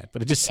what that meant,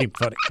 but it just seemed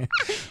funny.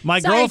 My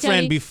Sorry, girlfriend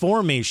Tony.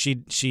 before me,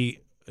 she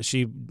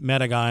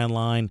met a guy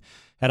online,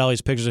 had all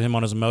these pictures of him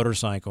on his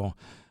motorcycle,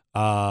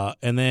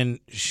 and then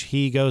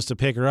he goes to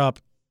pick her up.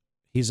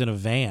 He's in a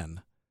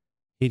van.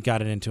 He'd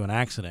gotten into an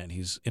accident.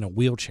 He's in a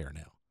wheelchair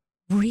now.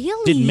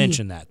 Really? Didn't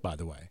mention that, by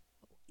the way.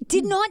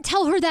 Did not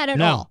tell her that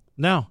at all.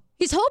 No.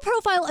 His whole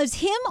profile is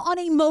him on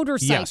a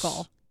motorcycle.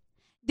 Yes.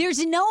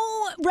 There's no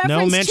reference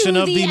No mention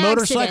to of the accident.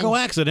 motorcycle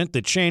accident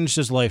that changed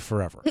his life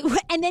forever.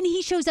 And then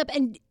he shows up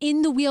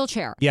in the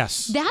wheelchair.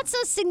 Yes. That's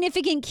a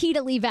significant key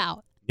to leave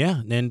out.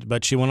 Yeah,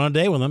 but she went on a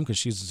date with him because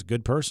she's a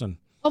good person.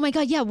 Oh my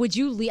God, yeah. Would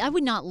you leave? I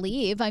would not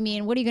leave. I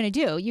mean, what are you going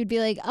to do? You'd be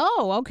like,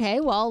 oh, okay,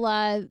 well,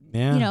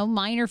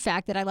 minor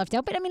fact that I left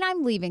out. But I mean,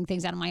 I'm leaving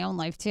things out of my own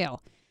life too.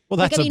 Well,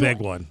 that's a big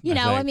one.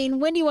 I mean,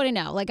 when do you want to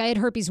know? Like, I had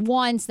herpes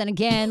once, then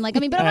again. Like, I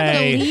mean, but I'm not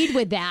going to lead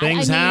with that.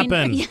 Things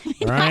happen,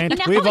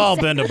 right? We've all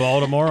been to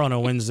Baltimore on a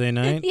Wednesday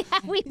night. Yeah,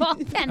 we've all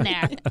been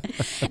there.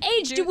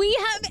 Age, do we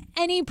have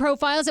any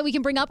profiles that we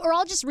can bring up, or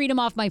I'll just read them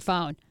off my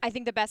phone? I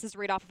think the best is to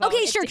read off. Phone.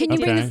 Okay, sure. Can you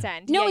bring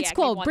the? No, it's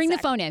cool. Bring the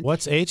phone in.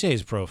 What's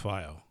HA's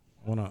profile?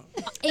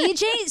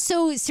 AJ,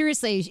 so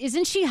seriously,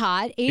 isn't she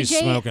hot? AJ, she's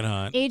smoking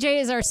hot.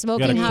 AJ is our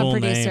smoking got a hot cool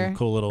producer. Name,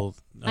 cool little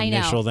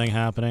initial thing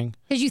happening.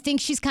 Because you think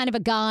she's kind of a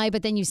guy,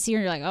 but then you see her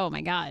and you're like, oh my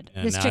God,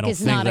 this chick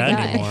is not a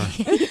guy.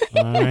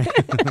 Anymore.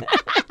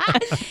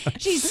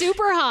 She's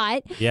super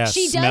hot. Yeah,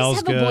 she does smells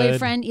have good. a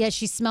boyfriend. Yeah,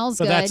 she smells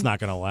but good. That's not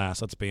going to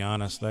last, let's be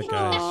honest. That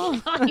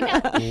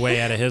guy's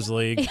way out of his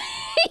league. Yeah,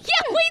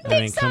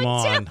 Come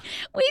on.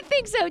 We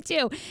think so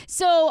too.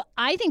 So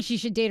I think she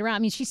should date around. I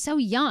mean, she's so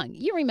young.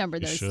 You remember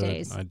You those should.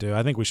 days. I do.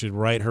 I think we should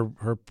write her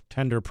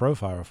Tinder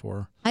profile for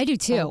her. I do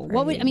too. So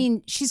What would pretty. I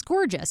mean? She's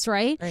gorgeous,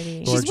 right?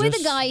 Pretty. She's with a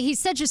Gorgeous. guy. He's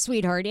such a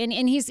sweetheart, and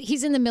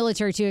he's in the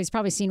military too. He's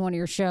probably seen one of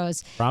your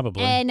shows.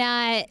 Probably. And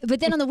but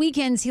then on the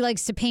weekends he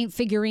likes to paint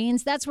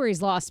figurines. That's where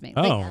he's lost me.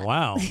 Oh,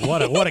 wow.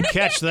 What a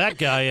catch that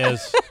guy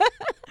is.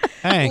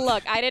 Hank.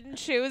 Look, I didn't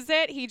choose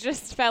it. He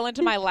just fell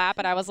into my lap,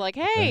 and I was like,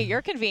 hey,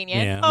 you're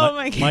convenient. Yeah, Oh,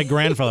 my God. my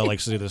grandfather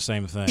likes to do the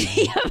same thing.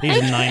 He's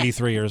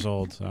 93 years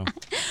old, so.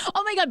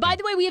 Oh my God. By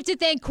the way, we have to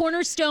thank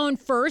Cornerstone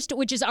First,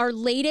 which is our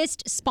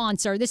latest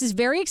sponsor. This is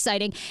very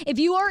exciting. If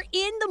you are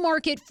in the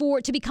market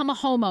to become a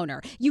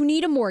homeowner, you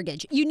need a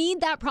mortgage. You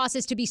need that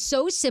process to be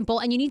so simple,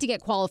 and you need to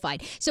get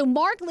qualified. So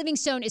Mark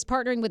Livingstone is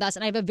partnering with us,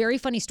 and I have a very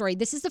funny story.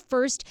 This is the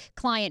first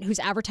client who's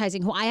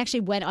advertising who I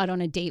actually went out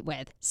on a date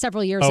with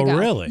several years ago. Oh,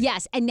 really?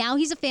 Yes. And now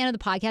he's a fan of the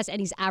podcast, and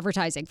he's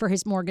advertising for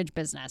his mortgage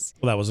business.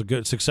 Well, that was a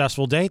good,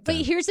 successful date But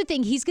then. here's the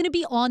thing. He's going to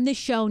be on the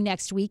show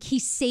next week. He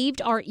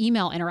saved our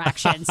email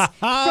interactions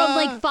from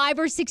like 5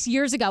 or 6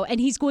 years ago, and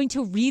he's going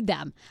to read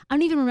them. I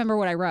don't even remember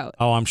what I wrote.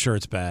 Oh, I'm sure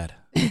it's bad.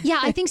 Yeah,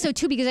 I think so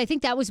too, because I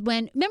think that was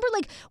remember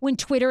like when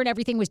Twitter and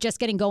everything was just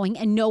getting going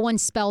and no one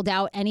spelled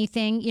out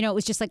anything? You know, it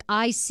was just like,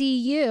 I see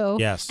you.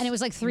 Yes. And it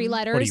was like 3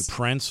 letters. What are you,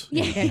 Prince?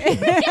 Yeah.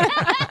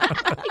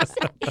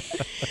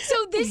 So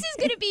this is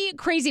going to be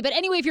crazy. But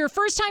anyway, if you're a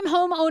first-time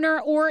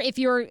homeowner or if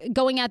you're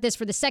going at this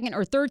for the second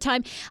or third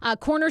time,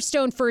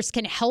 Cornerstone First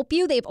can help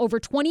you. They have over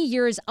 20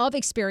 years of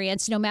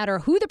experience, no matter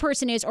who the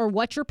person is or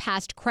what your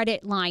past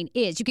credit line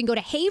is. You can go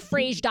to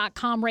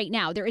heyfrage.com right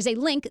now. There is a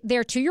link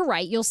there to your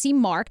right. You'll see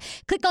Mark.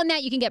 Click on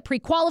that. You can get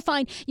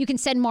pre-qualified. You can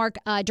send Mark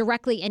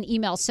directly an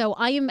email. So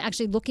I am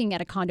actually looking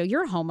at a condo.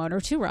 You're a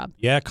homeowner too, Rob.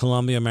 Yeah,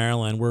 Columbia,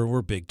 Maryland.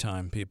 We're big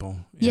time people.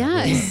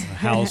 Yeah, Yes. we have a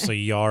house, a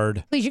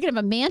yard. Please, you're going to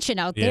have a mansion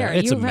out Yeah, there.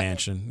 it's a You-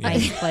 mansion. Yeah.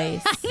 Nice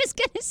place. I was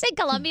going to say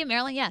Columbia,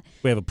 Maryland. Yeah.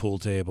 We have a pool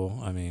table.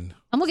 I mean,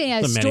 I'm looking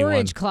at a The mini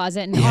storage one.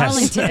 closet in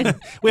yes. Arlington.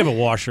 We have a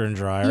washer and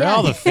dryer. Yeah.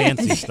 All the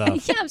fancy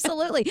stuff. Yeah,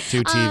 absolutely.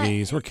 2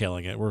 TVs. We're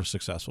killing it. We're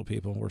successful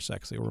people. We're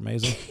sexy. We're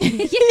amazing.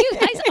 You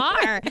guys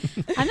are.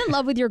 I'm in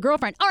love with your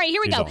girlfriend. All right,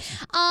 here we She's go.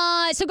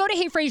 awesome. So go to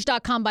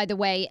heyfrage.com, by the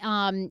way,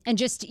 and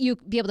just you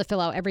be able to fill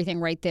out everything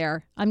right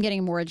there. I'm getting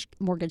a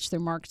mortgage through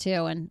Mark,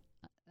 too, and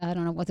I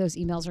don't know what those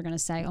emails are going to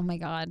say. Oh, my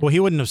God. Well, he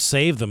wouldn't have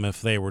saved them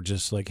if they were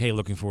just like, hey,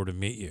 looking forward to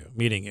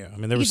meeting you. I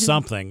mean, there was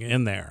something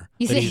in there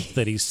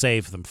that he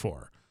saved them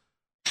for.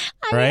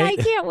 I mean, I Right?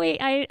 can't wait.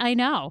 I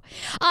know.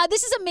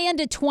 This is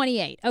Amanda,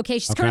 28. Okay,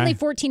 she's currently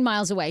 14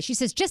 miles away. She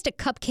says, just a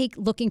cupcake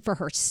looking for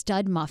her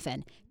stud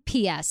muffin.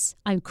 P.S.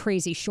 I'm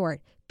crazy short.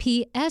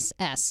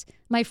 P.S.S.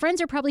 My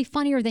friends are probably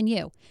funnier than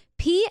you.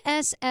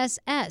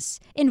 P.S.S.S.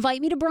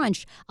 Invite me to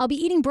brunch. I'll be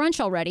eating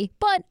brunch already,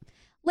 but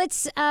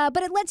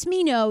it lets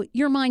me know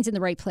your mind's in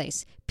the right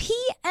place.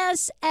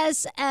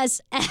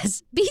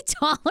 P.S.S.S.S. Be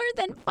taller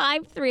than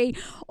 5'3"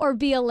 or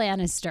be a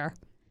Lannister.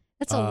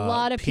 That's a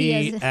lot of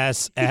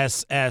P.S.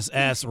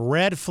 PSSSS.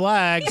 Red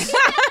flags.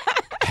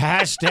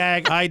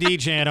 Hashtag ID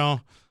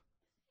channel.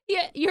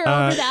 Yeah, you're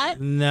over that?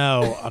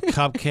 No, a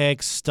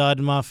cupcake, stud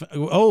muffin.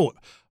 Oh,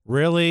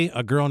 really?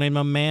 A girl named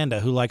Amanda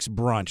who likes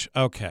brunch.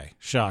 Okay,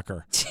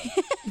 shocker.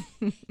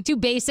 Too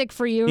basic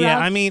for you, Yeah,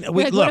 Rob? I mean, Like,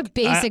 what a look,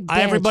 basic bitch.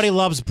 everybody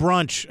loves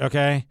brunch,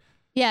 okay?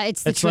 Yeah,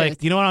 it's the It's truth.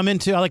 like, you know what I'm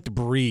into? I like to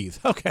breathe.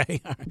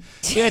 Okay.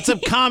 Yeah, it's a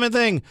common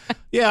thing.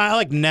 Yeah, I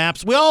like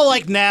naps. We all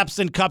like naps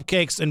and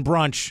cupcakes and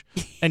brunch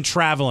and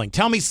traveling.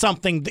 Tell me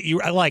something that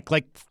I like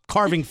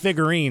carving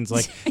figurines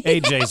like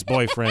AJ's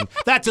boyfriend.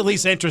 That's at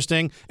least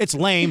interesting. It's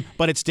lame,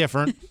 but it's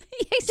different.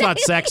 It's not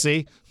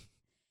sexy.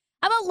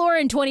 How about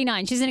Lauren,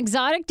 29? She's an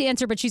exotic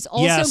dancer, but she's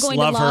also Yes, going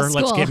love to law her.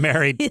 school. Let's get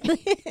married.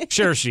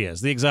 Sure she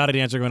is. The exotic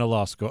dancer going to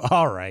law school.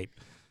 All right.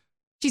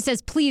 She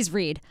says, please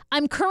read.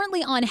 I'm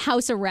currently on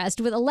house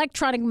arrest with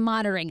electronic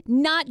monitoring,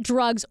 not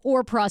drugs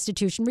or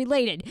prostitution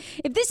related.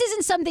 If this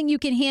isn't something you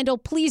can handle,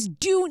 please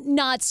do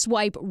not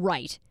swipe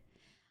right.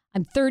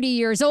 I'm 30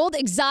 years old,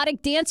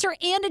 exotic dancer,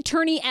 and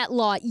attorney at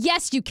law.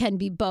 Yes, you can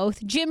be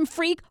both. Gym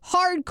freak,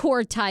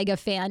 hardcore Tyga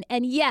fan.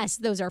 And yes,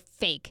 those are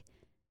fake.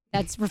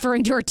 That's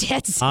referring to her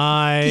tits.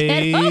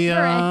 Get over it.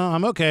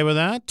 I'm okay with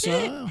that.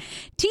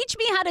 Teach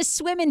me how to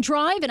swim and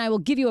drive, and I will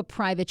give you a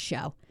private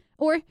show.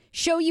 Or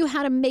show you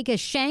how to make a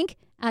shank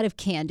out of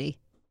candy.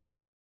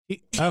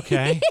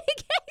 Okay.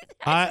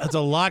 There's a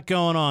lot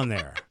going on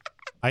there.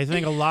 I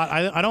think a lot.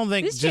 I don't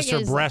think This just chick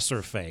her is- breasts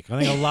are fake.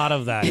 I think a lot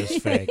of that is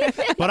fake.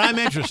 But I'm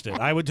interested.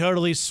 I would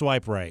totally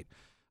swipe right.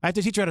 I have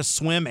to teach her how to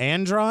swim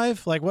and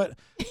drive? Like what?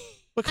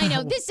 What I kind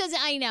know of- this doesn't.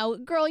 I know,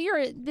 girl.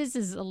 This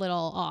is a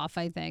little off.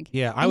 I think.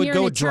 Yeah, I And would you're go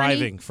an with attorney.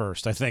 driving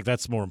first. I think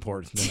that's more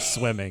important than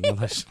swimming.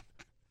 Unless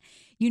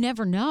You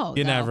never know.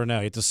 you though. never know.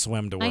 You have to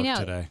swim to I work know.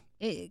 today.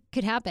 It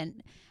could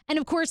happen. And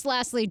of course,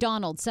 lastly,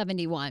 Donald,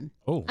 71.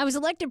 Oh. I was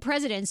elected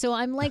president, so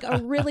I'm like a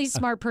really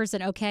smart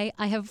person. Okay,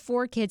 I have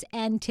 4 kids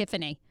and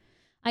Tiffany.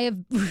 I have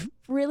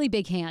really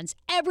big hands.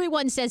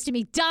 Everyone says to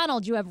me,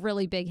 Donald, you have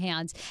really big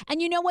hands.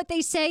 And you know what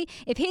they say?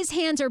 If his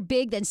hands are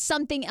big, then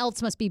something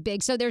else must be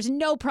big. So there's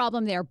no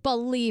problem there.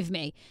 Believe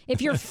me.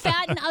 If you're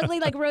fat and ugly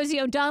like Rosie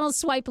O'Donnell,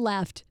 swipe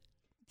left.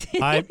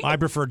 I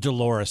prefer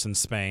Dolores in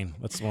Spain.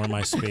 That's more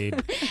my speed.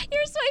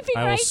 You're swiping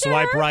right. I will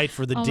swipe right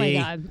for the oh D.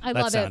 My God. I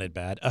that love sounded it.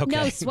 bad. Okay.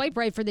 No, swipe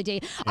right for the D.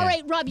 All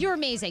right, Rob, you're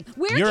amazing.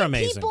 You're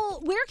amazing.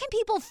 Where can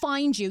people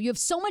find you? You have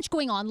so much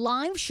going on.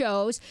 Live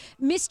shows,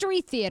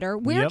 mystery theater.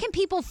 Where can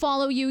people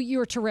follow you?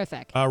 You're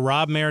terrific.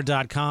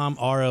 RobMaher.com,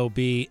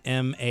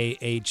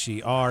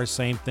 ROBMAHER.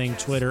 Same thing,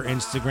 Twitter,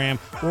 Instagram,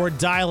 or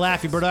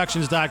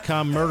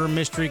DieLaffyProductions.com. Murder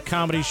mystery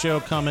comedy show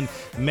coming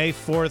May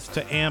 4th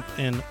to AMP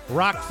in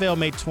Rockville,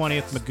 May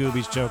 20th,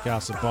 Magooby's Joke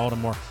House in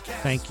Baltimore.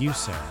 Thank you,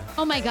 Sarah.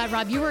 Oh my God,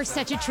 Rob, you are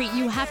such a treat.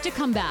 You have to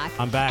come back.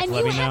 I'm back. And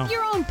Let you me have know.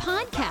 your own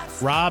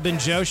podcast. Rob and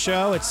Joe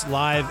Show. It's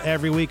live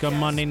every week on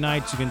Monday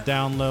nights. You can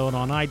download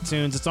on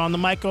iTunes. It's on the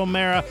Mike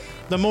O'Mara,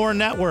 The More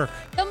Network.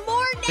 The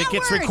More Network. It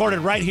gets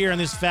recorded right here in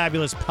this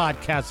fabulous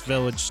Podcast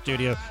Village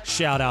studio.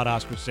 Shout out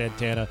Oscar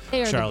Santana,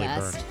 They are the Charlie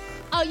best. Byrne.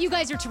 Oh, you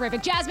guys are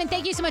terrific. Jasmine,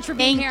 thank you so much for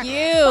being here.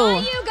 Thank you. Bye,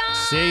 you guys.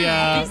 See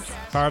ya.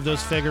 Carve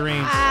those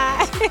figurines.